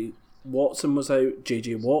it, the Watson was out,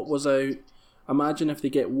 JJ Watt was out. Imagine if they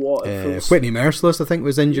get Watt. Whitney Merciless, I think,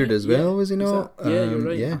 was injured as well. Was he not? You're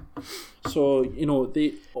right. Yeah. So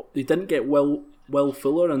they didn't get Will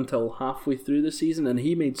Fuller until halfway through the season, and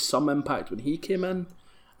he made some impact when he came in.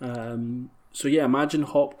 Imagine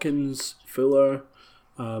Hopkins, Fuller,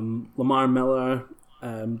 Lamar Miller,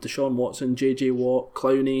 Deshaun Watson, JJ Watt,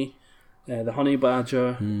 Clowney, the Honey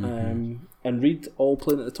Badger, and Reed all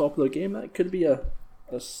playing at the top of their game. That could be a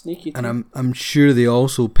sneaky team. And I'm sure they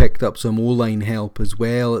also picked up some O-line help as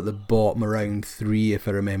well at the bottom around 3, if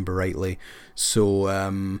I remember rightly.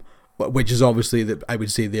 So, which is obviously I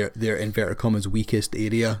would say their inverted commas weakest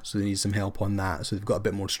area. So they need some help on that. So they've got a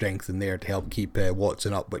bit more strength in there to help keep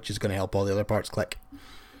Watson up, which is going to help all the other parts click.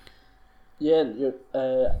 Yeah,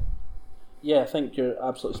 I think you're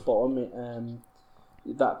absolutely spot on, mate.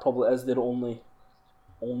 That probably is their only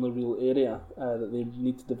real area that they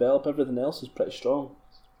need to develop. Everything else is pretty strong.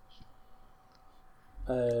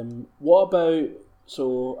 What about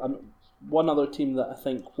one other team that I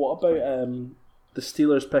think? What about the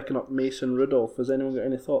Steelers picking up Mason Rudolph? Has anyone got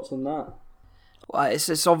any thoughts on that? Well,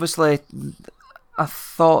 it's obviously a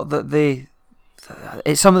thought that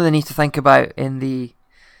it's something they need to think about in the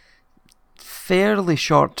fairly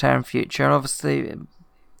short term future. Obviously,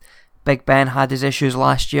 Big Ben had his issues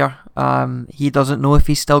last year. He doesn't know if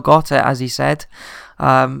he's still got it, as he said.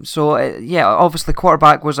 Obviously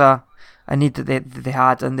quarterback was a need that they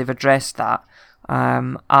had, and they've addressed that.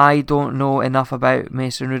 I don't know enough about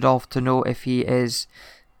Mason Rudolph to know if he is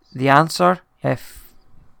the answer, if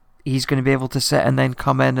he's going to be able to sit and then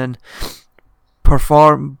come in and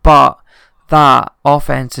perform, but that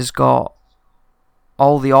offense has got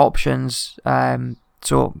all the options.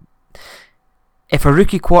 So if a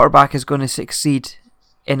rookie quarterback is going to succeed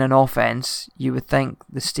in an offense, you would think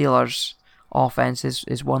the Steelers' offense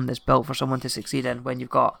is one that's built for someone to succeed in when you've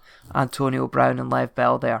got Antonio Brown and Lev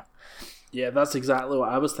Bell there. Yeah, that's exactly what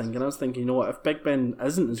I was thinking. I was thinking, you know what, if Big Ben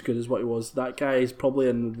isn't as good as what he was, that guy is probably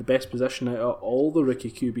in the best position out of all the rookie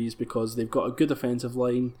QBs because they've got a good offensive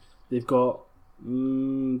line. They've got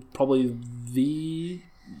probably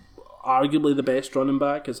arguably the best running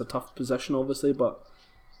back. It's a tough position, obviously, but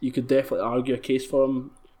you could definitely argue a case for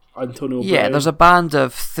him. Antonio Brown. Yeah, there's a band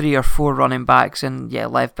of 3 or 4 running backs, and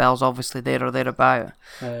Lev Bell's obviously there or thereabout.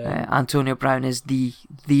 Antonio Brown is the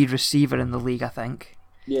receiver in the league, I think.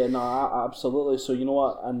 Yeah, no, absolutely. So you know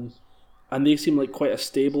what, and they seem like quite a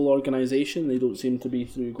stable organisation. They don't seem to be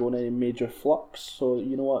going any major flux. So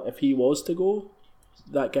you know what, if he was to go,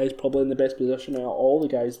 that guy's probably in the best position out of all the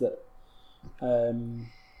guys that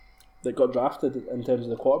got drafted in terms of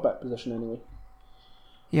the quarterback position anyway.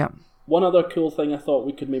 Yeah. One other cool thing I thought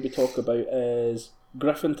we could maybe talk about is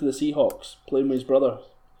Griffin to the Seahawks, playing with his brother.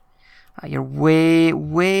 You're way,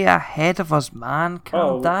 way ahead of us, man.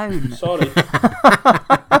 Calm down. Sorry. Is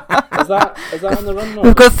that in the run?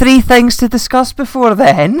 We've got 3 things to discuss before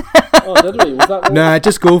then. Oh, did we? Was that? Nah,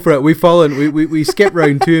 just go for it. We skipped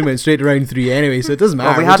round 2 and went straight to round 3 anyway, so it doesn't matter.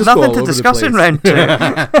 Well, we had nothing to discuss in round 2.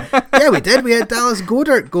 Yeah, we did. We had Dallas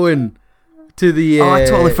Goedert going to the I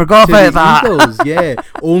totally forgot about that. Eagles, yeah,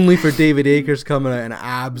 only for David Akers coming out and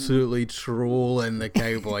absolutely trolling the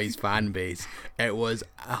Cowboys fan base. It was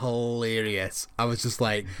hilarious. I was just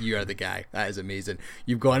like, you are the guy. That is amazing.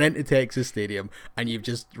 You've gone into Texas Stadium and you've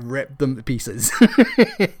just ripped them to pieces.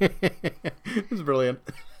 It was brilliant.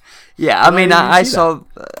 Yeah, I mean, I saw.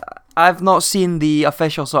 I've not seen the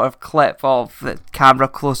official sort of clip of the camera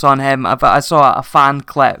close on him, but I saw a fan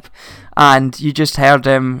clip, and you just heard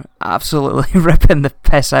him absolutely ripping the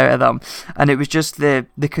piss out of them, and it was just the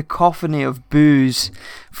cacophony of boos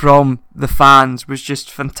from the fans was just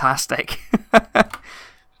fantastic.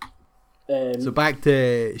 So back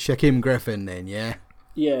to Shaquem Griffin then, yeah?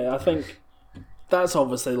 Yeah, I think that's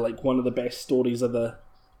obviously like one of the best stories of the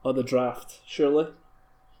draft, surely.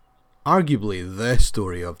 Arguably the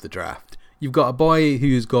story of the draft. You've got a boy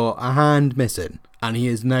who's got a hand missing, and he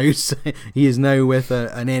is now with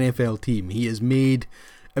an NFL team. He has made,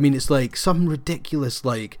 I mean, it's like something ridiculous,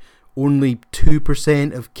 like only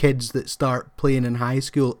 2% of kids that start playing in high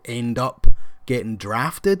school end up getting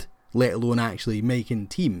drafted, let alone actually making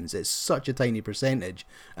teams. It's such a tiny percentage,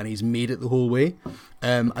 and he's made it the whole way.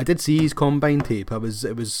 I did see his combine tape. It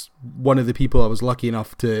was one of the people I was lucky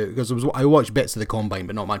enough to, because I watched bits of the combine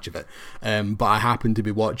but not much of it. But I happened to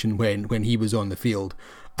be watching when he was on the field,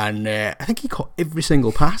 And I think he caught every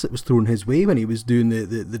single pass that was thrown his way when he was doing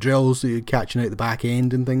the drills, catching out the back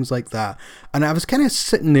end and things like that. And I was kind of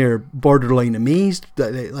sitting there borderline amazed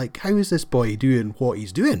that, like, how is this boy doing what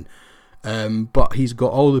he's doing? But he's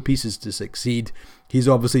got all the pieces to succeed. He's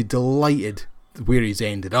obviously delighted where he's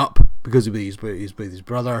ended up because of his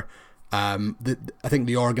brother. I think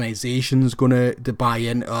the organisation's going to buy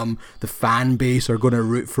into him. The fan base are going to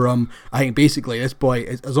root for him. I think basically this boy,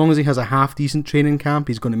 as long as he has a half decent training camp,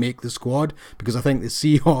 he's going to make the squad, because I think the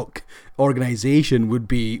Seahawk organisation would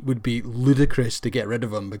be ludicrous to get rid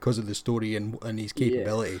of him because of the story and his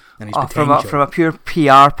capability and his potential. From a pure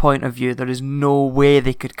PR point of view, there is no way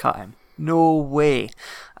they could cut him. No way.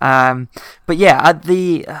 But yeah,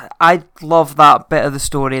 I love that bit of the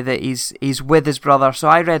story that he's with his brother. So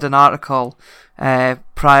I read an article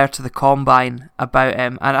prior to the combine about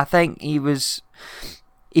him, and I think he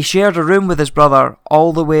shared a room with his brother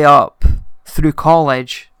all the way up through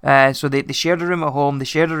college. So they shared a room at home, they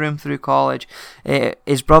shared a room through college.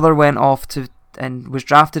 His brother went off and was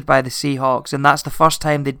drafted by the Seahawks, and that's the first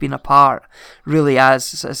time they'd been apart, really, as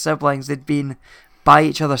siblings. They'd been by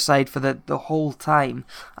each other's side for the whole time,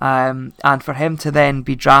 and for him to then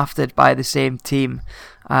be drafted by the same team,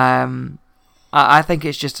 I think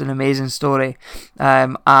it's just an amazing story,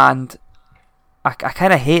 and I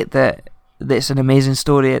kind of hate that it's an amazing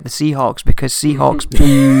story at the Seahawks, because Seahawks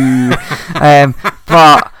boo.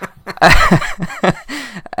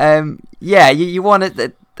 Yeah, you want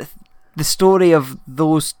it, the story of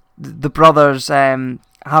the brothers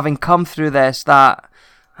having come through this, that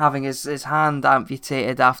having his hand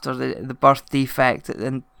amputated after the birth defect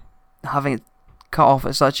and having it cut off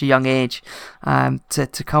at such a young age,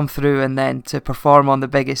 to come through and then to perform on the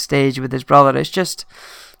biggest stage with his brother. It's just,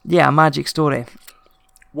 yeah, a magic story.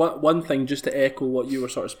 One thing, just to echo what you were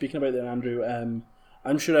sort of speaking about there, Andrew,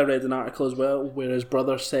 I'm sure I read an article as well where his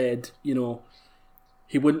brother said,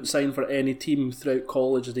 he wouldn't sign for any team throughout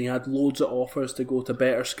college, and he had loads of offers to go to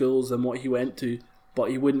better schools than what he went to, but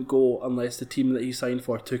he wouldn't go unless the team that he signed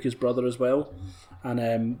for took his brother as well.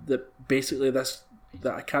 And that basically that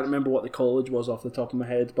I can't remember what the college was off the top of my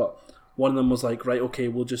head, but one of them was like, right, okay,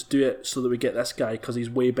 we'll just do it so that we get this guy because he's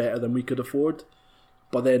way better than we could afford.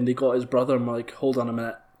 But then they got his brother and were like, hold on a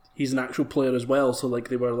minute, he's an actual player as well. So like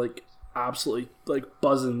they were like absolutely like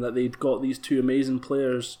buzzing that they'd got these two amazing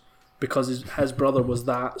players, because his brother was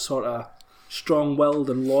that sort of strong-willed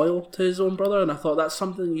and loyal to his own brother. And I thought that's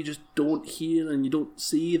something you just don't hear and you don't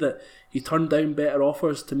see, that he turned down better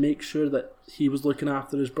offers to make sure that he was looking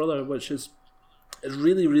after his brother, which is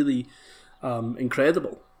really, really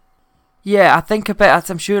incredible. Yeah, I think a bit.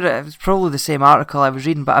 I'm sure it was probably the same article I was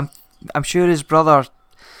reading, but I'm sure his brother,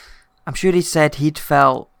 I'm sure he said he'd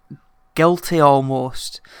felt guilty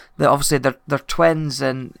almost that obviously they're twins,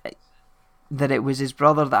 and that it was his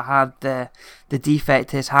brother that had the defect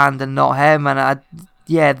to his hand and not him. And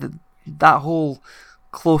that whole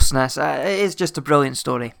closeness, it is just a brilliant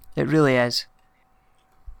story. It really is.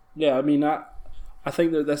 Yeah, I mean, I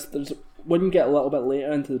think that there's when you get a little bit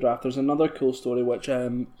later into the draft, there's another cool story which I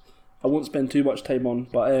won't spend too much time on,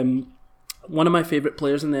 but one of my favourite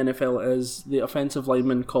players in the NFL is the offensive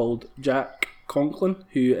lineman called Jack Conklin,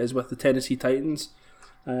 who is with the Tennessee Titans.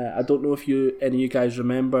 I don't know if any of you guys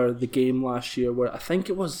remember the game last year where I think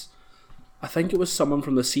it was someone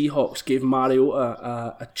from the Seahawks gave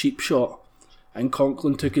Mariota a cheap shot, and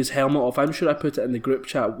Conklin took his helmet off. I'm sure I put it in the group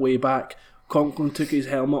chat way back. Conklin took his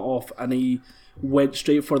helmet off and he went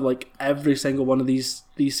straight for like every single one of these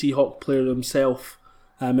Seahawk players himself,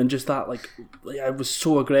 and just that I was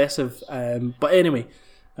so aggressive. But anyway,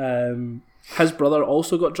 his brother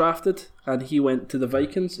also got drafted and he went to the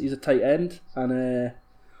Vikings. He's a tight end, and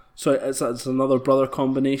so it's another brother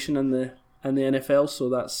combination in the NFL. So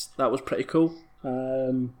that was pretty cool.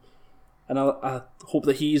 And I hope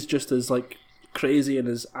that he's just as crazy and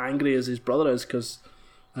as angry as his brother is, because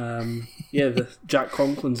Jack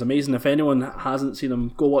Conklin's amazing. If anyone hasn't seen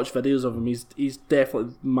him, go watch videos of him. He's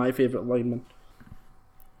definitely my favourite lineman.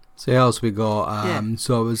 So else we got.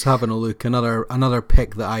 So I was having a look. Another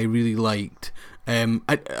pick that I really liked.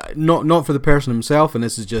 Not for the person himself, and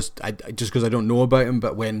this is just because I don't know about him.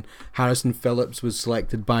 But when Harrison Phillips was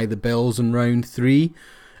selected by the Bills in round 3,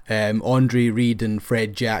 Andre Reed and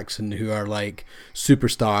Fred Jackson, who are like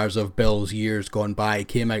superstars of Bills years gone by,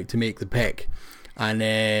 came out to make the pick, and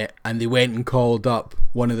they went and called up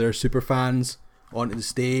one of their super fans onto the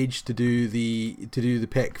stage to do the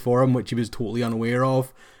pick for him, which he was totally unaware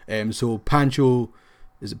of. So Pancho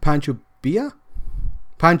Villa?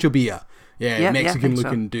 Pancho Villa. Yeah, Mexican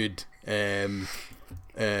looking dude.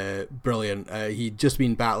 brilliant. He'd just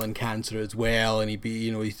been battling cancer as well, and he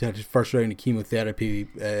had his first round of chemotherapy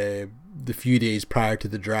the few days prior to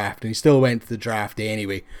the draft, and he still went to the draft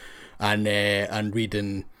anyway. And Reed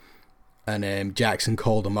and Jackson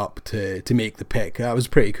called him up to make the pick. That was a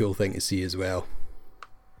pretty cool thing to see as well.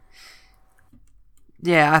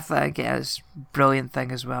 Yeah, I think it's a brilliant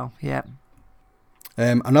thing as well. Yeah.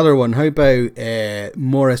 Another one. How about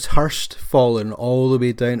Morris Hurst falling all the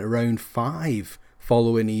way down to round 5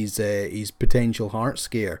 following his potential heart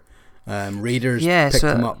scare? Raiders picked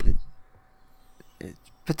him up.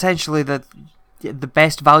 Potentially the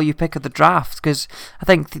best value pick of the draft, because I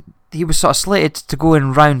think he was sort of slated to go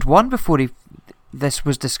in round 1 before this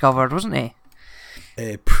was discovered, wasn't he?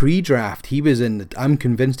 Pre-draft, he was I'm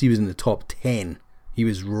convinced he was in the top 10. He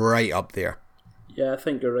was right up there. Yeah, I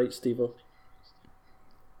think you're right, Steve-o.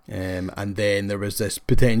 And then there was this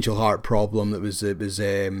potential heart problem that was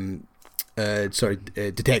detected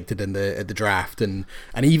at the draft, and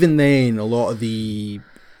even then a lot of the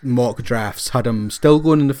mock drafts had him still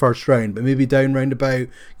going in the first round, but maybe down round about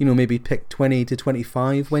maybe pick 20 to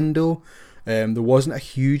 25 window. There wasn't a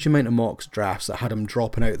huge amount of mock drafts that had him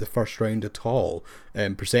dropping out of the first round at all.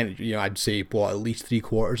 Percentage, I'd say at least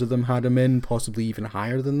 3/4 of them had him in, possibly even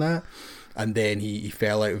higher than that. And then he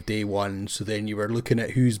fell out of day 1, so then you were looking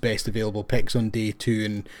at who's best available picks on day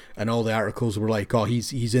 2, and all the articles were like, oh,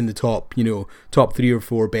 he's in the top 3 or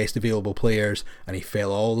 4 best available players, and he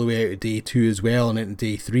fell all the way out of day 2 as well and into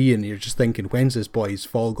day 3, and you're just thinking, when's this boy's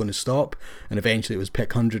fall going to stop? And eventually it was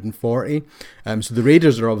pick 140. So the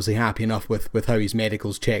Raiders are obviously happy enough with how his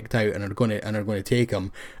medicals checked out and are going to take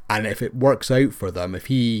him, and if it works out for them, if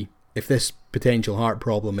this potential heart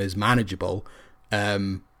problem is manageable,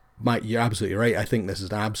 you're absolutely right. I think this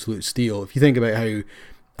is an absolute steal. If you think about how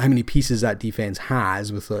many pieces that defense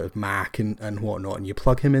has with sort of Mac and whatnot, and you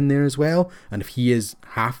plug him in there as well, and if he is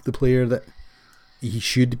half the player that he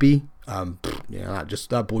should be,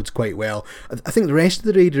 that bodes quite well. I think the rest of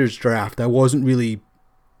the Raiders draft I wasn't really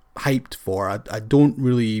hyped for. I don't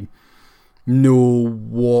really know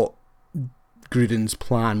what Gruden's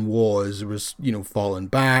plan was. It was, falling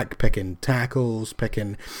back, picking tackles,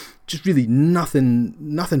 picking just really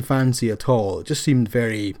nothing fancy at all. It just seemed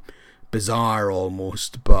very bizarre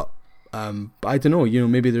almost, but I don't know,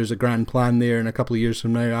 maybe there's a grand plan there, and a couple of years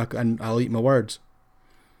from now and I'll eat my words.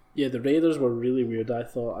 Yeah, the Raiders were really weird. I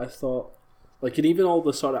thought and even all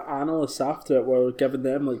the sort of analysts after it were giving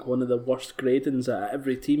them one of the worst gradings at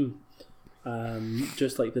every team.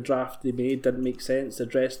 Just like the draft they made didn't make sense,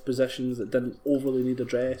 addressed positions that didn't overly need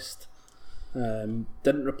addressed,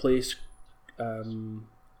 didn't replace a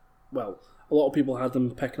lot of people had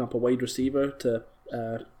them picking up a wide receiver to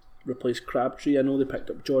replace Crabtree. I know they picked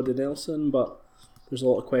up Jordan Nelson, but there's a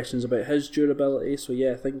lot of questions about his durability, so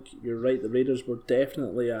yeah, I think you're right, the Raiders were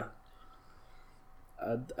definitely a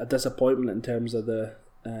disappointment in terms of the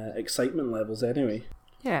excitement levels anyway.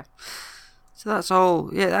 Yeah. So that's all.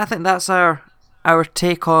 Yeah, I think that's our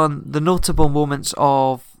take on the notable moments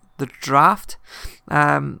of the draft.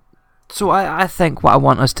 So I think what I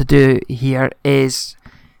want us to do here is,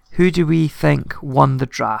 who do we think won the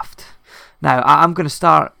draft? Now, I'm going to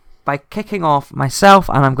start by kicking off myself,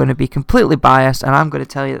 and I'm going to be completely biased, and I'm going to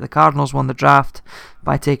tell you that the Cardinals won the draft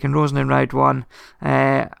by taking Rosen in round 1,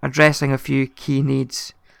 addressing a few key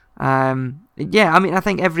needs. I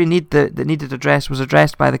think every need that needed addressed was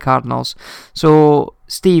addressed by the Cardinals. So,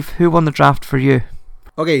 Steve, who won the draft for you?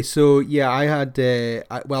 Okay, so yeah, I had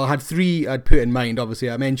 3 I'd put in mind.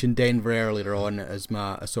 Obviously, I mentioned Denver earlier on as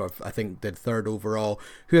my I think did 3rd overall.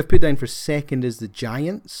 Who I've put down for 2nd is the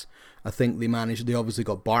Giants. I think they obviously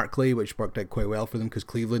got Barkley, which worked out quite well for them because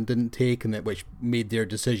Cleveland didn't take, and which made their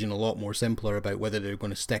decision a lot more simpler about whether they're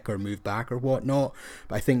going to stick or move back or whatnot.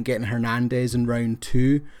 But I think getting Hernandez in round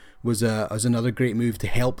 2 was another great move to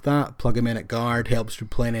help that. Plug him in at guard, helps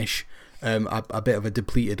replenish a bit of a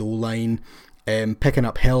depleted O-line. Picking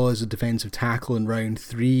up Hill as a defensive tackle in round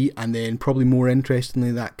 3, and then probably more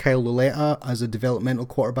interestingly that Kyle Lauletta as a developmental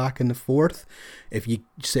quarterback in the 4th. If you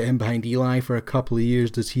sit him behind Eli for a couple of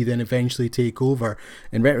years, does he then eventually take over?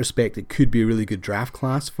 In retrospect, it could be a really good draft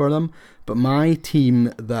class for them. But my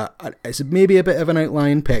team, it's maybe a bit of an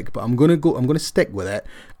outlying pick, but I'm going to stick with it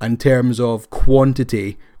in terms of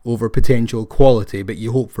quantity over potential quality, but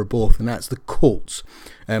you hope for both, and that's the Colts.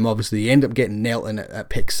 Obviously, you end up getting Nelton at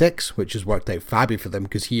pick 6, which has worked out fabulous for them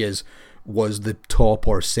because he was the top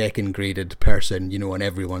or 2nd graded person, on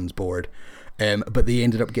everyone's board. But they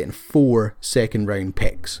ended up getting 4 second-round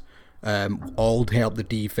picks, all to help the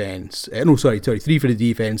defense. 3 for the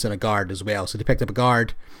defense and a guard as well. So they picked up a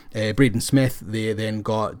guard, Braden Smith. They then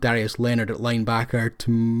got Darius Leonard at linebacker,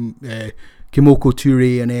 Kimoko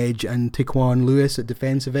Toure on edge and Taquan Lewis at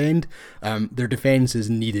defensive end. Their defence is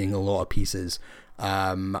needing a lot of pieces.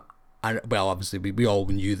 And well, obviously we all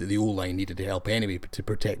knew that the O-line needed to help anyway to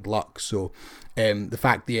protect Luck. So the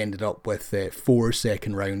fact they ended up with 4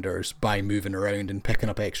 second rounders by moving around and picking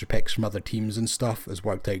up extra picks from other teams and stuff has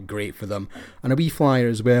worked out great for them. And a wee flyer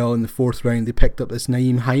as well, in the 4th round they picked up this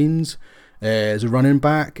Naeem Hines as a running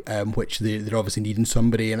back, which they're obviously needing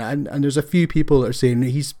somebody. And there's a few people that are saying that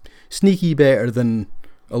he's sneaky better than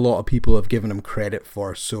a lot of people have given him credit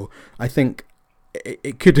for. So I think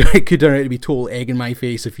it could turn out to be total egg in my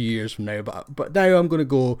face a few years from now, but now I'm going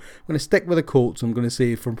to stick with the Colts. I'm going to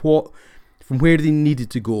say from where they needed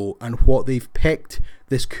to go and what they've picked,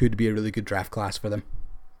 this could be a really good draft class for them.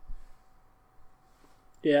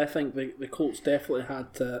 Yeah, I think the Colts definitely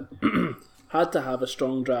had to have a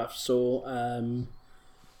strong draft. So,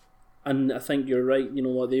 and I think you're right. You know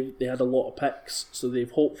what, they had a lot of picks, so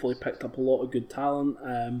they've hopefully picked up a lot of good talent.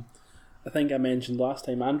 I think I mentioned last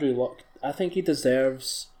time, Andrew Luck. I think he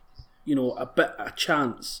deserves, a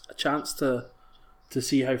chance to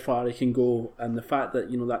see how far he can go, and the fact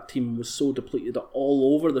that that team was so depleted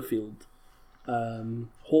all over the field.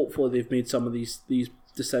 Hopefully, they've made some of these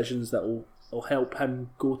decisions that will help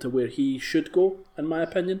him go to where he should go, in my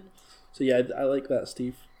opinion. So yeah, I like that,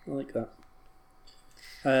 Steve. I like that.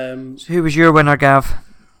 So who was your winner, Gav?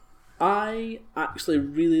 I actually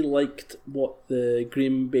really liked what the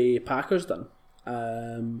Green Bay Packers done.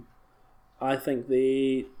 I think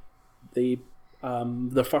their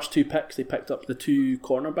first 2 picks, they picked up the 2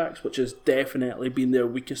 cornerbacks, which has definitely been their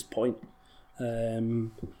weakest point.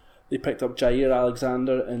 They picked up Jair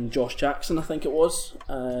Alexander and Josh Jackson, I think it was.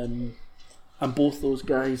 And both those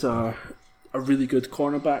guys are really good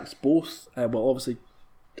cornerbacks. Both, well, obviously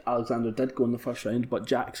Alexander did go in the first round, but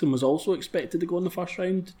Jackson was also expected to go in the first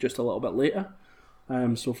round, just a little bit later.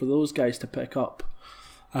 So for those guys to pick up,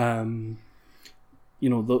 those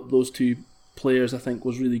 2 players, I think,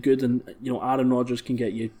 was really good. And Aaron Rodgers can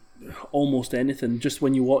get you almost anything. Just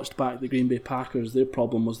when you watched back the Green Bay Packers, their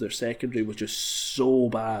problem was their secondary was just so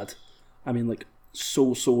bad. I mean, like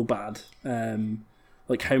so bad.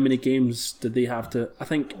 Like how many games did they have to? I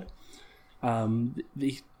think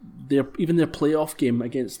their playoff game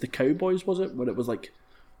against the Cowboys, was it, where it was like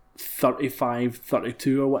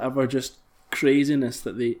 35-32 or whatever, just craziness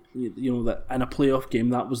that they that in a playoff game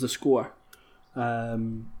that was the score.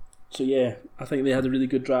 So yeah, I think they had a really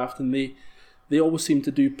good draft, and they always seem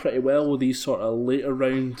to do pretty well with these sort of later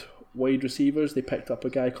round wide receivers. They picked up a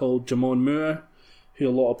guy called Jamon Moore, who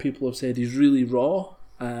a lot of people have said he's really raw.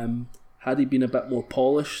 Had he been a bit more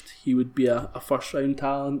polished, he would be a first round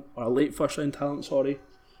talent, or a late first round talent, sorry.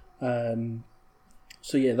 So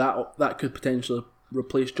yeah, that could potentially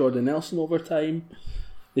replace Jordan Nelson over time.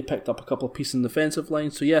 They picked up a couple of pieces in the defensive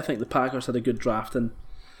line. So yeah, I think the Packers had a good draft, and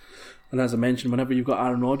as I mentioned, whenever you've got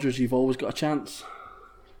Aaron Rodgers, you've always got a chance.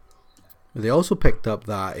 They also picked up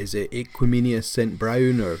that, is it Equiminius St.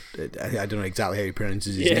 Brown, or I don't know exactly how he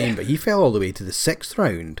pronounces his name, but he fell all the way to the 6th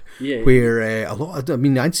round, where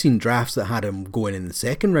I'd seen drafts that had him going in the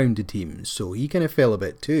 2nd round to teams, so he kind of fell a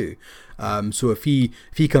bit too. So if he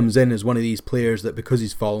comes in as one of these players that, because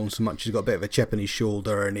he's fallen so much, he's got a bit of a chip on his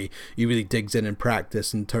shoulder, and he really digs in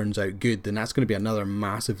practice and turns out good, then that's going to be another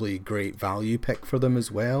massively great value pick for them as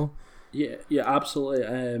well. Yeah, absolutely.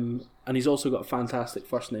 And he's also got a fantastic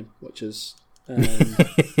first name, which is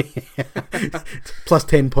plus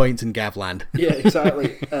 10 points in Gavland. Yeah,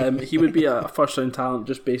 exactly. He would be a first round talent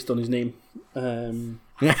just based on his name. I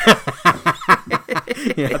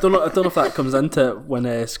don't know if that comes into it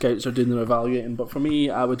when scouts are doing their evaluating, but for me,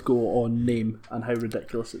 I would go on name and how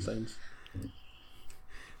ridiculous it sounds.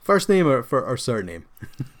 First name or surname?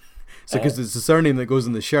 So because it's the surname that goes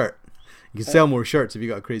in the shirt. You can sell more shirts if you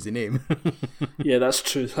got a crazy name. Yeah, that's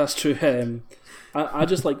true. I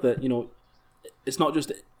just like that, it's not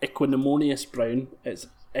just Equinimonious Brown, it's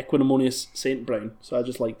Equinimonious Saint Brown. So I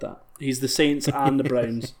just like that. He's the Saints and the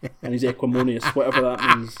Browns, and he's Equimonious, whatever that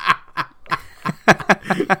means.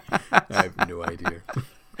 I have no idea.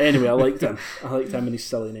 Anyway, I liked him and his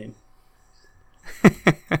silly name.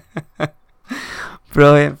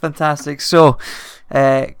 Brilliant, fantastic. So,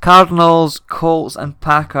 Cardinals, Colts and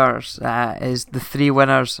Packers is the 3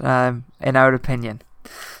 winners in our opinion.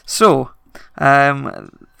 So,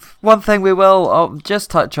 one thing we will just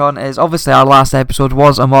touch on is, obviously our last episode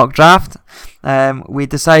was a mock draft. We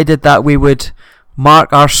decided that we would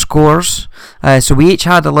mark our scores. So we each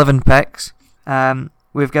had 11 picks.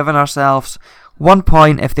 We've given ourselves 1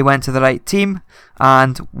 point if they went to the right team,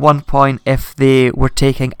 and 1 point if they were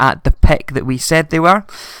taking at the pick that we said they were.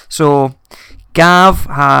 So Gav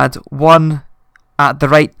had 1 at the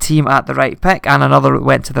right team at the right pick, and another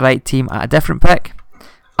went to the right team at a different pick.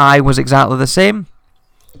 I was exactly the same.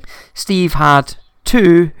 Steve had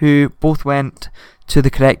 2 who both went to the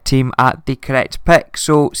correct team at the correct pick.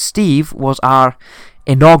 So Steve was our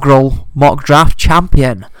inaugural mock draft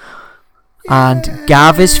champion. And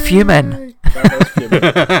Gav is fuming. I'm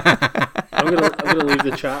gonna leave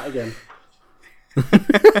the chat again.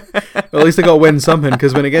 Well, at least I got to win something,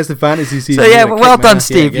 because when it gets to fantasy season, So yeah, well done,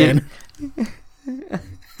 Steve.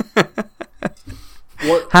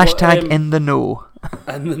 Hashtag in the know.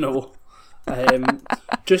 In the know.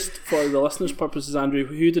 Just for the listeners' purposes, Andrew,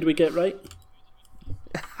 who did we get right?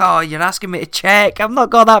 Oh, you're asking me to check. I've not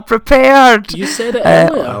got that prepared. You said it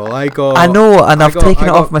earlier. Well, I know, and I've taken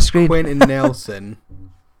it off my screen. Quentin Nelson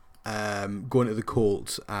going to the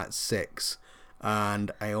Colts at 6,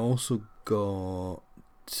 and I also got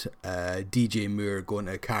DJ Moore going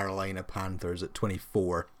to Carolina Panthers at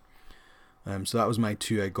 24. So that was my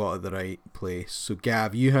 2 I got at the right place. So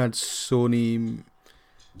Gav, you had Sony.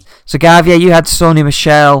 So Gav, yeah, you had Sony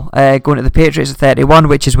Michel going to the Patriots at 31,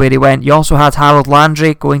 which is where he went. You also had Harold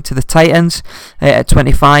Landry going to the Titans at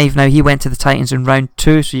 25. Now he went to the Titans in round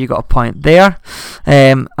 2, so you got a point there.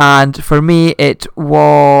 And for me, it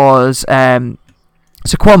was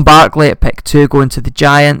Saquon Barkley at pick 2 going to the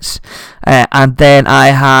Giants, and then I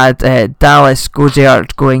had Dallas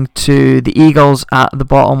Goedert going to the Eagles at the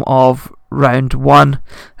bottom of round 1,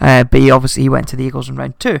 but he went to the Eagles in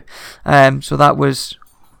round 2. So that was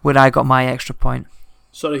where I got my extra point.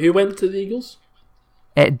 Sorry, who went to the Eagles?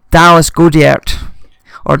 Dallas Goedert.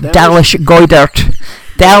 Or Dallas Goedert.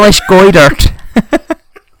 Dallas Goedert.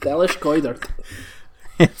 Dallas Goedert.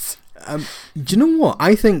 Yes. Do you know what?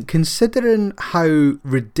 I think, considering how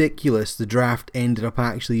ridiculous the draft ended up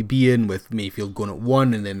actually being, with Mayfield going at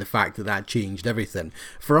 1, and then the fact that changed everything,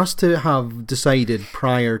 for us to have decided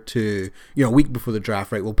prior to, a week before the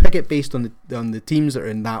draft, right, we'll pick it based on the teams that are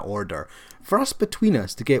in that order. For us, between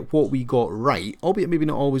us, to get what we got right, albeit maybe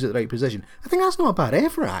not always at the right position, I think that's not a bad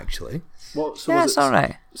effort, actually. Well, so yeah, it's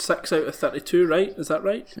alright. 6 out of 32, right? Is that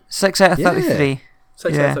right? 6 out of 33.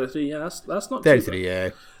 6 out of 33, yeah, that's not 33, too bad. yeah.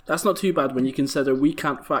 That's not too bad when you consider we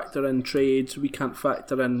can't factor in trades, we can't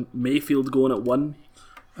factor in Mayfield going at 1.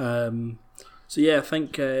 So yeah, I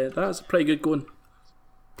think that's a pretty good going.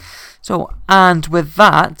 So, and with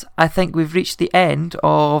that, I think we've reached the end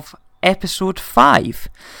of episode 5.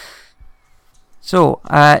 So,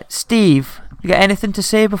 Steve, you got anything to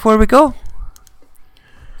say before we go?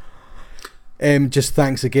 Just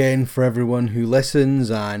thanks again for everyone who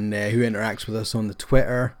listens and who interacts with us on the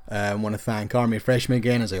Twitter. I want to thank Army Freshman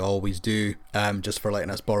again, as I always do, just for letting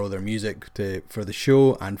us borrow their music for the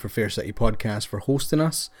show, and for Fair City Podcast for hosting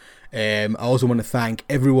us. I also want to thank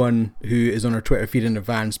everyone who is on our Twitter feed in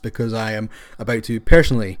advance, because I am about to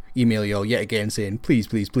personally email you all yet again saying please,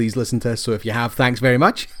 please, please listen to us. So if you have, thanks very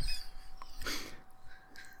much.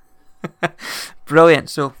 Brilliant.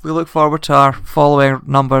 So we look forward to our follower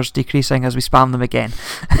numbers decreasing as we spam them again.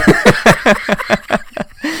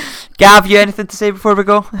 Gav, you anything to say before we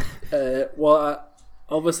go? Well,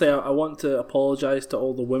 obviously I want to apologise to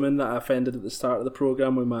all the women that I offended at the start of the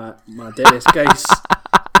programme with my Dennis Guice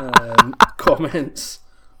comments.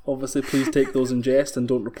 Obviously, please take those in jest and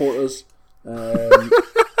don't report us.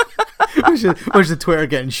 Where's the Twitter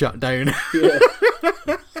getting shut down? Yeah.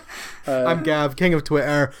 I'm Gav, king of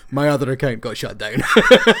Twitter. My other account got shut down.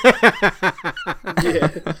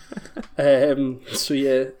 Yeah. So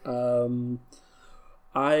yeah.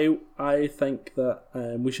 I think that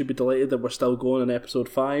we should be delighted that we're still going in episode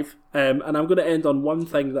 5. And I'm going to end on one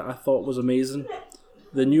thing that I thought was amazing.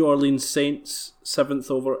 The New Orleans Saints 7th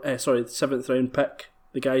round pick.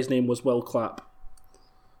 The guy's name was Will Clapp.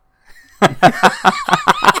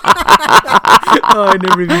 Oh, I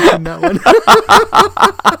never even seen that one.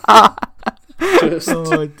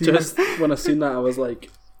 Just when I seen that, I was like,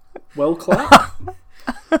 Will Clapp?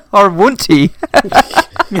 Or won't he?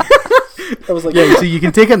 I was like, yeah, so you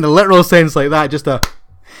can take it in the literal sense like that, just a...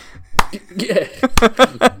 Yeah.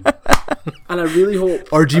 And I really hope...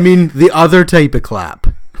 Or do you mean the other type of clap?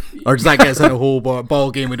 Or does that get us in a whole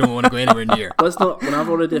ball game we don't want to go anywhere near? Let's not, when I've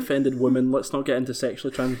already offended women, let's not get into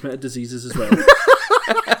sexually transmitted diseases as well.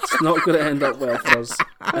 It's not going to end up well for us.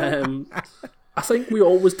 I think we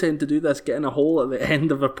always tend to do this, getting a hole at the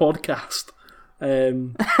end of a podcast.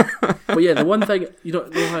 But yeah, the one thing, you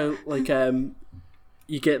don't know how, like,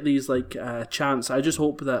 you get these, like, chants. I just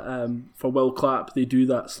hope that for Will Clapp, they do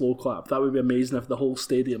that slow clap. That would be amazing if the whole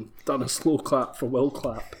stadium done a slow clap for Will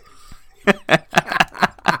Clapp.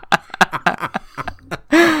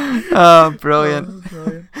 Oh, brilliant.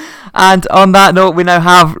 And on that note, we now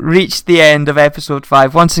have reached the end of episode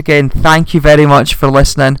 5. Once again, thank you very much for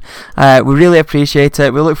listening. We really appreciate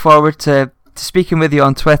it. We look forward to speaking with you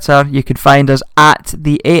on Twitter. You can find us at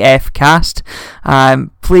the AF Cast.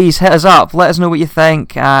 Please hit us up. Let us know what you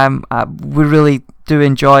think. We really do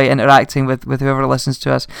enjoy interacting with whoever listens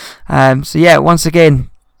to us. So yeah, once again,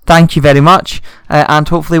 thank you very much, and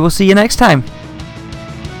hopefully we'll see you next time.